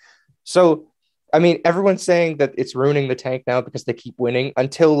 So, I mean, everyone's saying that it's ruining the tank now because they keep winning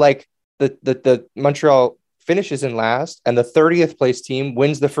until like the Montreal finishes in last, and the 30th place team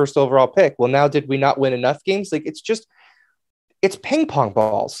wins the 1st overall pick. Well, now did we not win enough games? Like it's ping pong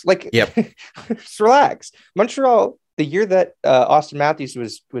balls. Like, just relax. Montreal, the year that Austin Matthews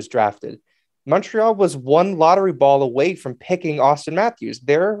was drafted, Montreal was 1 lottery ball away from picking Austin Matthews.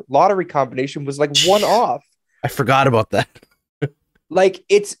 Their lottery combination was like 1 off. I forgot about that. Like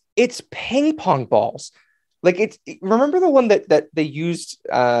it's ping pong balls. Like remember the one that they used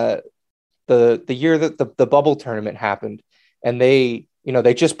the year that the bubble tournament happened, and they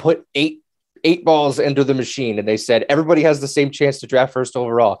just put eight balls into the machine, and they said everybody has the same chance to draft 1st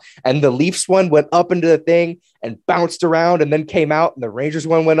overall. And the Leafs one went up into the thing and bounced around and then came out, and the Rangers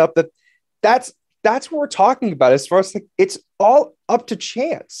one went up. That's what we're talking about as far as like, it's all up to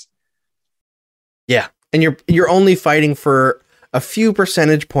chance. Yeah. And you're only fighting for a few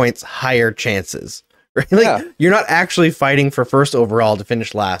percentage points higher chances, right? Like you're not actually fighting for 1st overall to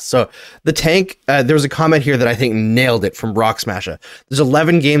finish last. So the tank, there was a comment here that I think nailed it from Rock Smasher. There's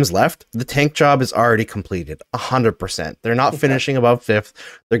 11 games left. The tank job is already completed 100%. They're not finishing above 5th.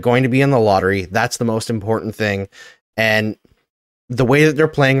 They're going to be in the lottery. That's the most important thing. And the way that they're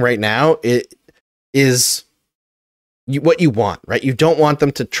playing right now, it is what you want, right? You don't want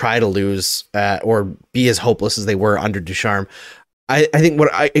them to try to lose or be as hopeless as they were under Ducharme. I think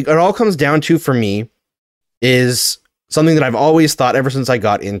it all comes down to for me is something that I've always thought ever since I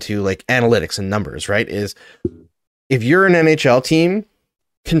got into like analytics and numbers, right? Is if you're an NHL team,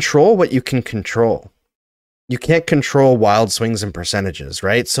 control what you can control. You can't control wild swings and percentages,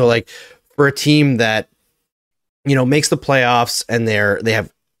 right? So like for a team that makes the playoffs and they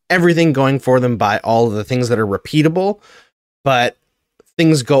have everything going for them by all of the things that are repeatable, but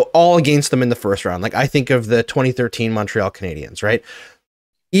things go all against them in the 1st round. Like I think of the 2013 Montreal Canadiens, right?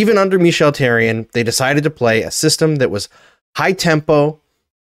 Even under Michel Therrien, they decided to play a system that was high tempo,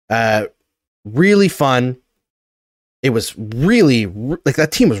 really fun. It was really like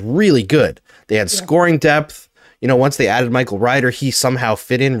that team was really good. They had scoring depth. Once they added Michael Ryder, he somehow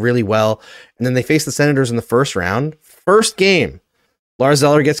fit in really well. And then they faced the Senators in the 1st round. First game, Lars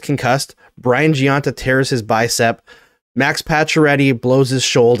Eller gets concussed. Brian Giunta tears his bicep. Max Pacioretty blows his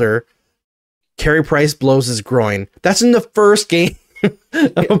shoulder. Carey Price blows his groin. That's in the first game of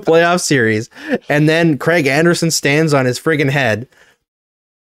a playoff series. And then Craig Anderson stands on his friggin' head.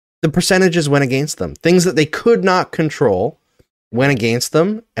 The percentages went against them. Things that they could not control went against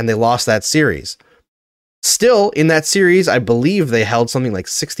them, and they lost that series. Still, in that series, I believe they held something like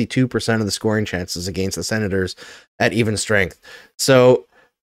 62% of the scoring chances against the Senators at even strength. So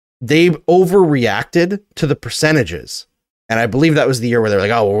they overreacted to the percentages. And I believe that was the year where they're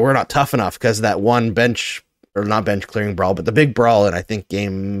like, oh, well, we're not tough enough because of that one bench, or not bench clearing brawl, but the big brawl in, I think,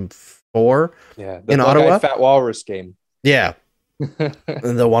 game 4 in Ottawa. Fat Walrus game. Yeah.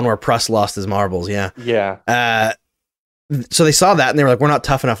 The one where Pruss lost his marbles. Yeah. Yeah. So they saw that and they were like, we're not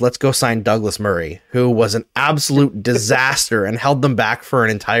tough enough. Let's go sign Douglas Murray, who was an absolute disaster and held them back for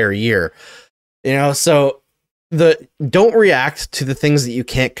an entire year. So don't react to the things that you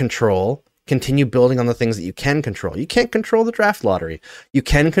can't control. Continue building on the things that you can control. You can't control the draft lottery. You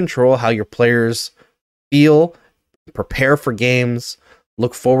can control how your players feel, prepare for games,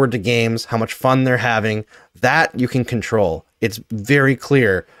 look forward to games, how much fun they're having. That you can control. It's very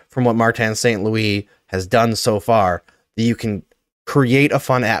clear from what Martin St. Louis has done so far that you can create a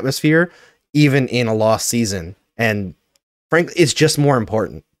fun atmosphere even in a lost season. And frankly, it's just more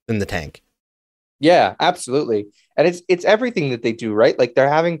important than the tank. Yeah, absolutely. And it's everything that they do, right? Like they're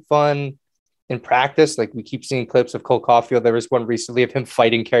having fun in practice. Like we keep seeing clips of Cole Caulfield. There was one recently of him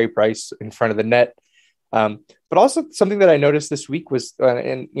fighting Carey Price in front of the net. But also something that I noticed this week was,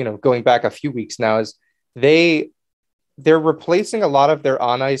 and going back a few weeks now, is they're replacing a lot of their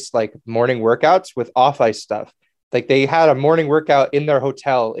on ice like morning workouts with off ice stuff. Like they had a morning workout in their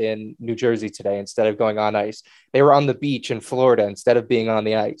hotel in New Jersey today instead of going on ice. They were on the beach in Florida instead of being on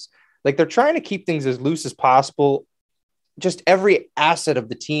the ice. Like they're trying to keep things as loose as possible. Just every asset of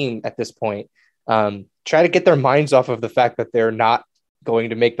the team at this point, try to get their minds off of the fact that they're not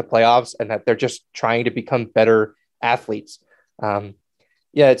going to make the playoffs and that they're just trying to become better athletes.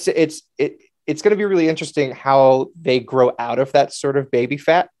 It's going to be really interesting how they grow out of that sort of baby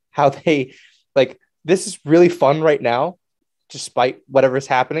fat, how they like, this is really fun right now, despite whatever's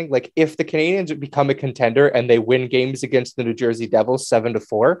happening. Like if the Canadiens become a contender and they win games against the New Jersey Devils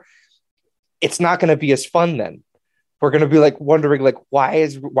 7-4, it's not going to be as fun then. We're going to be like wondering, like, why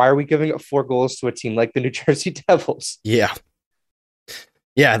are we giving up 4 goals to a team like the New Jersey Devils? Yeah.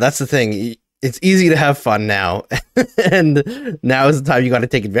 Yeah, that's the thing. It's easy to have fun now. And now is the time you got to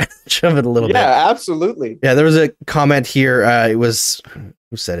take advantage of it a little bit. Yeah, absolutely. Yeah, there was a comment here. It was,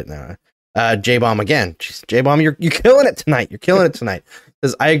 who said it now? J-Bomb again. Jeez, J-Bomb, you're killing it tonight. You're killing it tonight.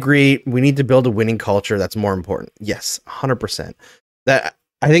 Because I agree, we need to build a winning culture. That's more important. Yes, 100%. That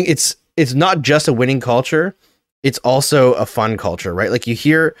I think it's not just a winning culture. It's also a fun culture, right? Like you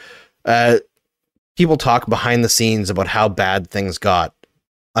hear people talk behind the scenes about how bad things got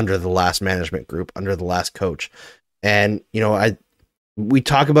under the last management group, under the last coach. And, we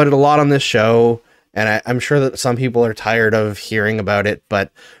talk about it a lot on this show, and I'm sure that some people are tired of hearing about it,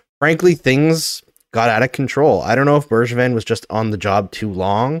 but frankly, things got out of control. I don't know if Bergevin was just on the job too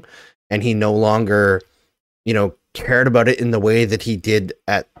long and he no longer, cared about it in the way that he did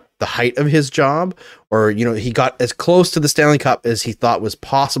at the height of his job, or, he got as close to the Stanley Cup as he thought was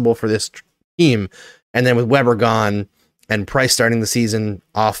possible for this team. And then with Weber gone and Price starting the season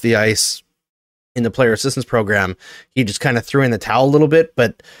off the ice in the player assistance program, he just kind of threw in the towel a little bit.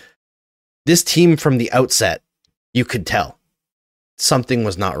 But this team from the outset, you could tell something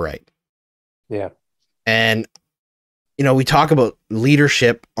was not right. Yeah. And, we talk about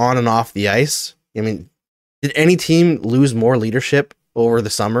leadership on and off the ice. I mean, did any team lose more leadership over the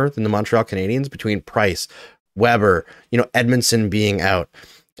summer than the Montreal Canadiens between Price, Weber, Edmondson being out,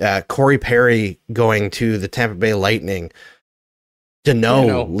 Corey Perry going to the Tampa Bay Lightning,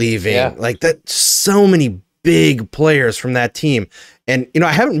 Deneau leaving, like that, so many big players from that team. And,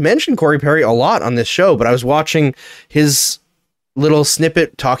 I haven't mentioned Corey Perry a lot on this show, but I was watching his little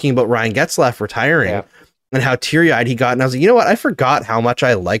snippet talking about Ryan Getzlaf retiring and how teary-eyed he got. And I was like, you know what? I forgot how much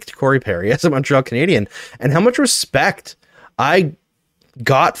I liked Corey Perry as a Montreal Canadien and how much respect I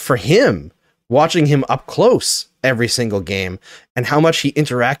got for him watching him up close every single game, and how much he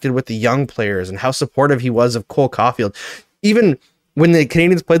interacted with the young players and how supportive he was of Cole Caulfield. Even when the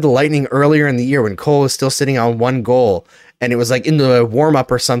Canadiens played the Lightning earlier in the year, when Cole was still sitting on 1 goal, and it was like in the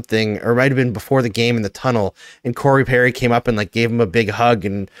warm-up or something, or it might have been before the game in the tunnel, and Corey Perry came up and like gave him a big hug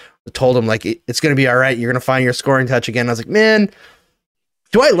and told him like, it's going to be all right. You're going to find your scoring touch again. I was like, man,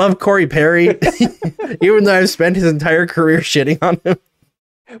 do I love Corey Perry? Even though I've spent his entire career shitting on him.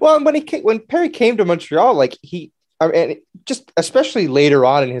 Well, when Perry came to Montreal, like just especially later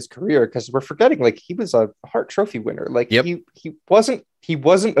on in his career, because we're forgetting, like he was a Hart Trophy winner. Like he wasn't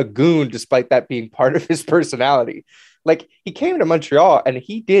a goon, despite that being part of his personality. Like he came to Montreal and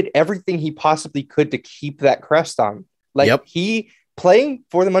he did everything he possibly could to keep that crest on. Like he playing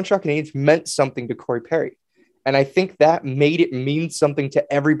for the Montreal Canadiens meant something to Corey Perry, and I think that made it mean something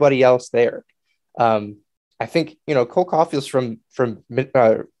to everybody else there. I think, Cole Caulfield's from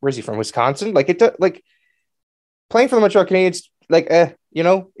where's he from? Wisconsin. Like playing for the Montreal Canadiens, like,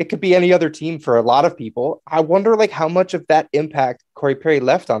 it could be any other team for a lot of people. I wonder like how much of that impact Corey Perry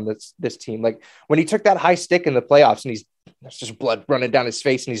left on this team. Like when he took that high stick in the playoffs and there's just blood running down his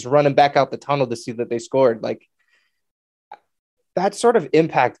face and he's running back out the tunnel to see that they scored. Like that sort of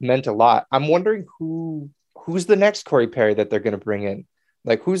impact meant a lot. I'm wondering who's the next Corey Perry that they're going to bring in.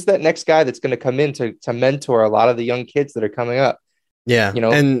 Like who's that next guy that's going to come in to mentor a lot of the young kids that are coming up. Yeah.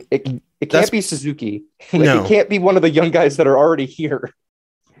 And it can't be Suzuki. Like no. It can't be one of the young guys that are already here.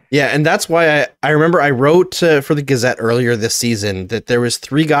 Yeah, and that's why I remember I wrote for the Gazette earlier this season that there was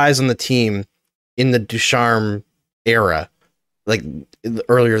 3 guys on the team in the Ducharme era, like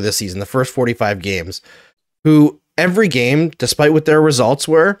earlier this season, the first 45 games, who every game, despite what their results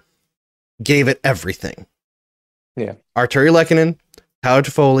were, gave it everything. Yeah. Arturi Lehkonen, Tyler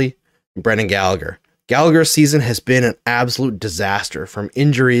Toffoli, and Brendan Gallagher. Gallagher's season has been an absolute disaster, from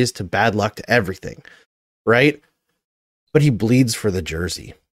injuries to bad luck to everything, right? But he bleeds for the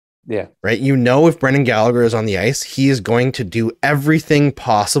jersey. Yeah. Right. If Brendan Gallagher is on the ice, he is going to do everything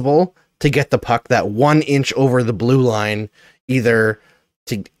possible to get the puck that 1 inch over the blue line, either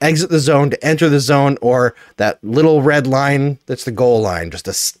to exit the zone, to enter the zone, or that little red line that's the goal line,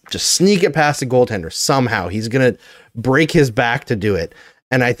 just sneak it past the goaltender somehow. He's going to break his back to do it.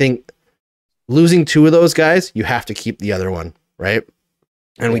 And I think losing 2 of those guys, you have to keep the other one, right?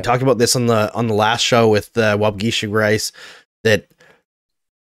 And we talked about this on the last show with Wabgishi Rice, that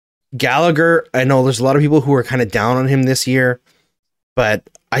Gallagher, I know there's a lot of people who are kind of down on him this year, but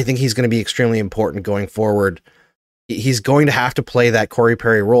I think he's going to be extremely important going forward. He's going to have to play that Corey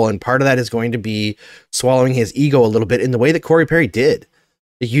Perry role, and part of that is going to be swallowing his ego a little bit in the way that Corey Perry did.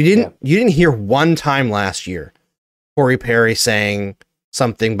 You didn't hear one time last year Corey Perry saying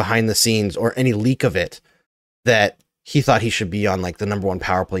something behind the scenes or any leak of it that he thought he should be on like the number 1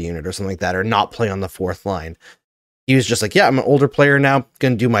 power play unit or something like that, or not play on the 4th line. He was just like, yeah, I'm an older player now,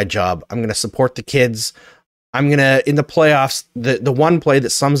 going to do my job. I'm going to support the kids. I'm going to, in the playoffs, the one play that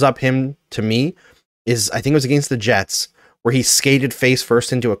sums up him to me is, I think it was against the Jets, where he skated face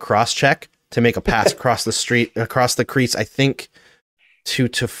first into a cross check to make a pass across the crease, I think to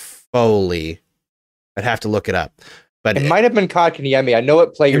Toffoli. I'd have to look it up. But it might have been Kotkaniemi. I know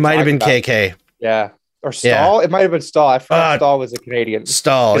it played. It might have been KK. Yeah. Or Stahl? Yeah. It might have been Stahl. I forgot Stahl was a Canadian.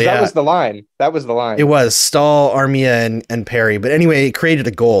 Stahl, yeah. That was the line. It was Stahl, Armia, and Perry. But anyway, it created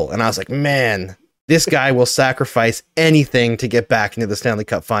a goal. And I was like, man, this guy will sacrifice anything to get back into the Stanley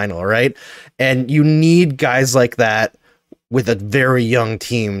Cup final, right? And you need guys like that with a very young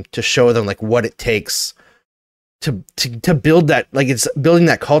team to show them like what it takes to build that. Like, it's building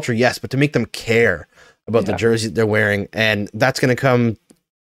that culture, yes, but to make them care about the jerseys they're wearing. And that's going to come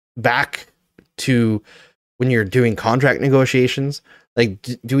back to when you're doing contract negotiations. Like,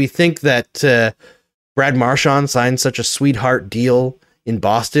 do we think that Brad Marchand signed such a sweetheart deal in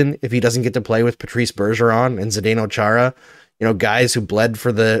Boston if he doesn't get to play with Patrice Bergeron and Zdeno Chara, guys who bled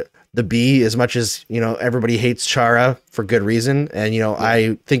for the B as much as, everybody hates Chara for good reason. And,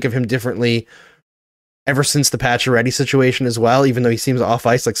 I think of him differently ever since the Pacioretty situation as well, even though he seems off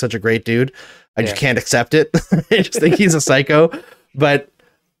ice like such a great dude. I just can't accept it. I just think he's a psycho. But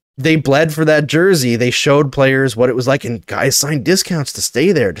they bled for that jersey. They showed players what it was like, and guys signed discounts to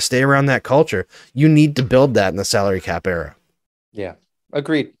stay there, to stay around that culture. You need to build that in the salary cap era. Yeah,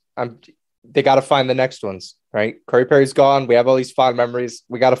 agreed. They got to find the next ones, right? Corey Perry's gone. We have all these fond memories.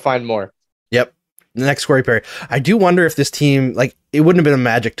 We got to find more. Yep. The next Corey Perry. I do wonder if this team, like, it wouldn't have been a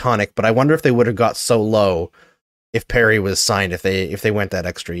magic tonic, but I wonder if they would have got so low if Perry was signed, if they went that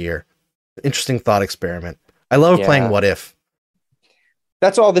extra year. Interesting thought experiment. I love playing what if.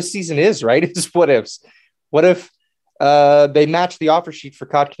 That's all this season is, right? It's what ifs. What if they match the offer sheet for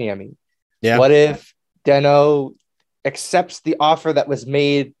Kotkaniemi? Yeah. What if Deno accepts the offer that was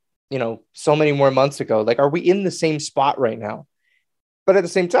made, so many more months ago? Like, are we in the same spot right now? But at the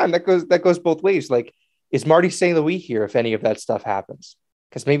same time, that goes both ways. Like, is Marty St. Louis here if any of that stuff happens?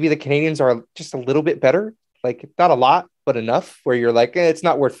 Because maybe the Canadiens are just a little bit better. Like, not a lot, but enough where you're like, it's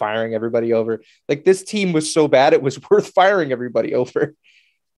not worth firing everybody over. Like, this team was so bad, it was worth firing everybody over.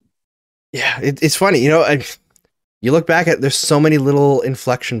 Yeah, it's funny. You look back at, there's so many little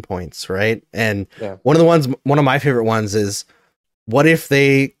inflection points, right? And one of my favorite ones is, what if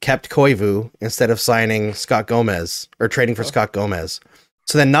they kept Koivu instead of signing Scott Gomez or trading for Scott Gomez?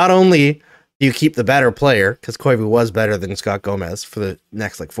 So then not only do you keep the better player, because Koivu was better than Scott Gomez for the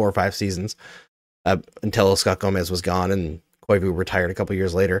next 4 or 5 seasons, until Scott Gomez was gone and Koivu retired a couple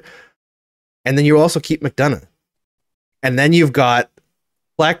years later. And then you also keep McDonough. And then you've got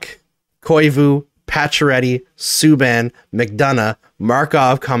Fleck, Koivu, Pacioretty, Subban, McDonough,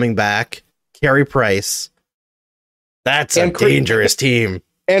 Markov coming back, Carey Price. That's a And Chris- dangerous team.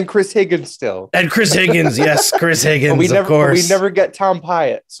 And Chris Higgins still. And Chris Higgins, yes, Chris Higgins, of course. We never get Tom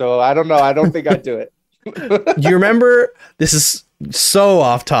Pyatt, so I don't know. I don't think I'd do it. Do you remember, this is so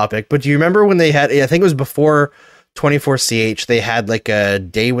off topic, but do you remember when they had, I think it was before 24CH, they had like a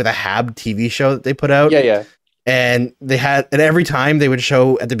Day with a Hab TV show that they put out? Yeah. And every time they would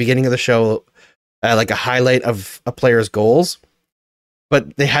show at the beginning of the show, like a highlight of a player's goals.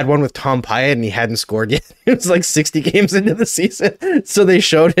 But they had one with Tom Pyatt and he hadn't scored yet. It was like 60 games into the season. So they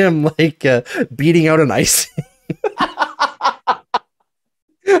showed him like beating out an ice.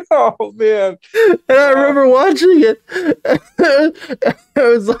 Oh, man. And I remember watching it. I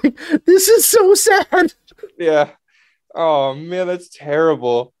was like, this is so sad. Yeah. Oh, man, that's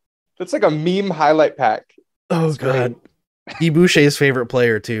terrible. That's like a meme highlight pack. Oh, That's God. Guy Boucher's favorite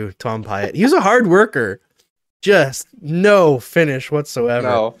player, too, Tom Pyatt. He was a hard worker. Just no finish whatsoever.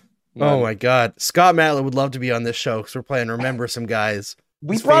 No. Oh, my God. Scott Matla would love to be on this show because we're playing Remember Some Guys.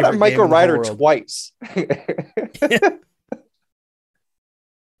 We His brought up favorite Michael game in the Ryder world. twice.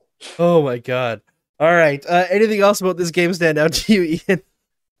 Oh, my God. All right. Anything else about this game stand out to you, Ian?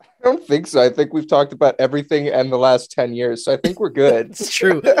 I don't think so. I think we've talked about everything in the last 10 years, so I think we're good. It's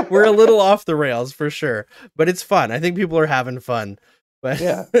true. We're a little off the rails for sure, but it's fun. I think people are having fun. But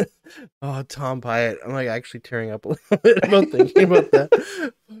Yeah. Oh, Tom Pyatt. I'm like actually tearing up a little bit about thinking about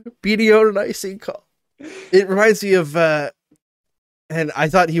that. Beating out an icing call. It reminds me of, and I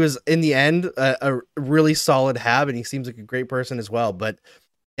thought he was in the end a really solid Hab, and he seems like a great person as well. But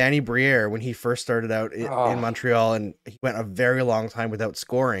Danny Briere, when he first started out in Montreal, and he went a very long time without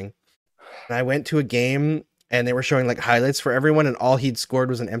scoring. And I went to a game, and they were showing like highlights for everyone, and all he'd scored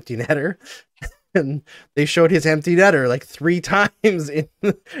was an empty netter. And they showed his empty netter like 3 times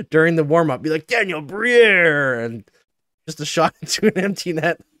during the warm up. Be like, Daniel Briere, and just a shot into an empty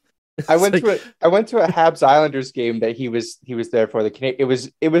net. I went to a Habs Islanders game that he was there for. It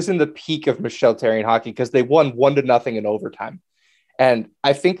was in the peak of Michel Therrien hockey because they won 1-0 in overtime. And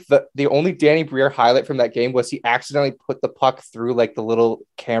I think the only Danny Briere highlight from that game was he accidentally put the puck through like the little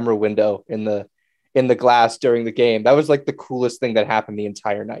camera window in the glass during the game. That was like the coolest thing that happened the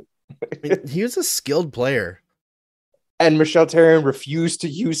entire night. He was a skilled player. And Michel Therrien refused to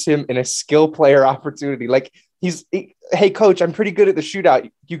use him in a skill player opportunity. Like hey coach, I'm pretty good at the shootout.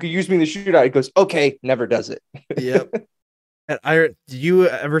 You could use me in the shootout. He goes, okay, never does it. Yep. And did you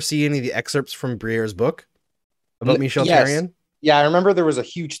ever see any of the excerpts from Briere's book about Michel Therrien? Yeah, I remember there was a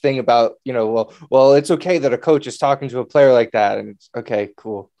huge thing about, well, it's okay that a coach is talking to a player like that. And it's okay,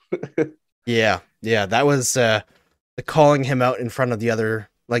 cool. Yeah. That was the calling him out in front of the other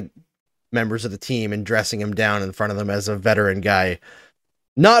like members of the team and dressing him down in front of them as a veteran guy.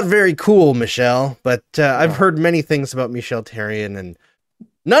 Not very cool, Michel, but I've heard many things about Michel Therrien and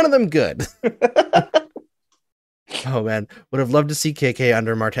none of them good. Oh man, would have loved to see KK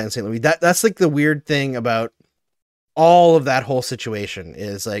under Martin St. Louis. That's like the weird thing about all of that whole situation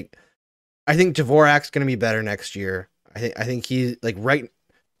is like, I think Dvorak's going to be better next year. I think he like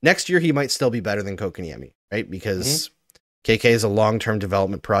next year he might still be better than Kotkaniemi, right? Because KK is a long-term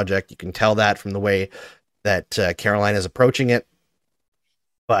development project. You can tell that from the way that Carolina is approaching it.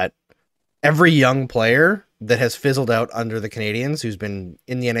 But every young player that has fizzled out under the Canadiens, who's been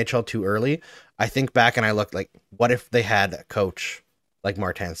in the NHL too early, I think back and I look like, what if they had a coach like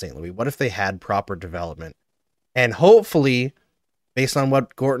Martin St. Louis? What if they had proper development? And hopefully, based on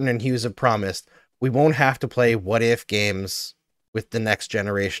what Gorton and Hughes have promised, we won't have to play what-if games with the next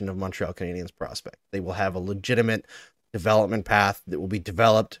generation of Montreal Canadiens prospect. They will have a legitimate development path that will be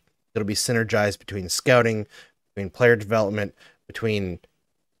developed. It'll be synergized between scouting, between player development, between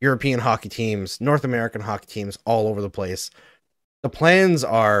European hockey teams, North American hockey teams, all over the place. The plans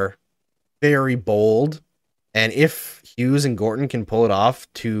are very bold, and if Hughes and Gorton can pull it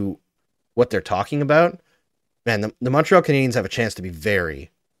off to what they're talking about, man, the Montreal Canadiens have a chance to be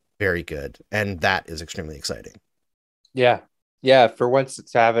very, very good, and that is extremely exciting. Yeah. For once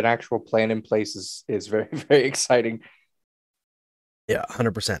to have an actual plan in place is very, very exciting. Yeah,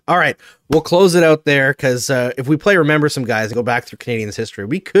 100%. All right, we'll close it out there because if we play Remember Some Guys and go back through Canadiens history,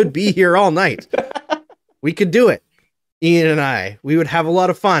 we could be here all night. We could do it, Ian and I. We would have a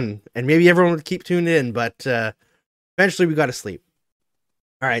lot of fun, and maybe everyone would keep tuned in, but eventually we got to sleep.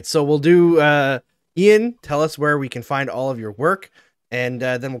 All right, so we'll do... Ian, tell us where we can find all of your work, and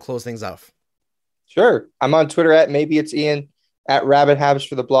then we'll close things off. Sure. I'm on Twitter at maybe it's Ian, at Rabbit Habs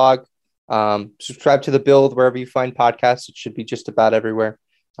for the blog. Subscribe to The Build wherever you find podcasts. It should be just about everywhere.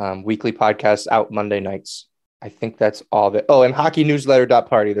 Weekly podcasts out Monday nights. I think that's all of it. Oh, and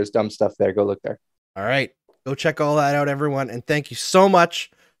hockeynewsletter.party. There's dumb stuff there. Go look there. All right. Go check all that out, everyone. And thank you so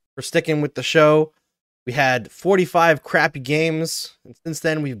much for sticking with the show. We had 45 crappy games, and since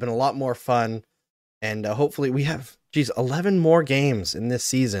then we've been a lot more fun. And hopefully we have 11 more games in this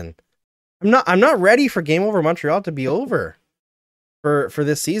season. I'm not ready for Game Over Montreal to be over for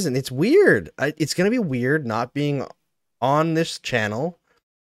this season. It's weird. It's gonna be weird not being on this channel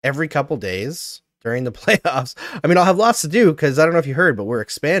every couple days during the playoffs. I mean, I'll have lots to do because I don't know if you heard, but we're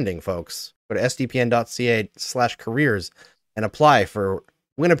expanding, folks. Go to sdpn.ca/careers and apply for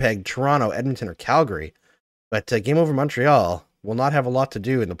Winnipeg, Toronto, Edmonton, or Calgary. But Game Over Montreal will not have a lot to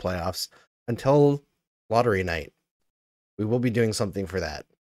do in the playoffs until lottery night. We will be doing something for that.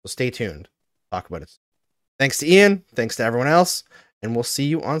 So stay tuned. Talk about it. Thanks to Ian. Thanks to everyone else. And we'll see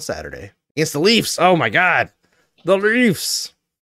you on Saturday against the Leafs. Oh my God. The Leafs.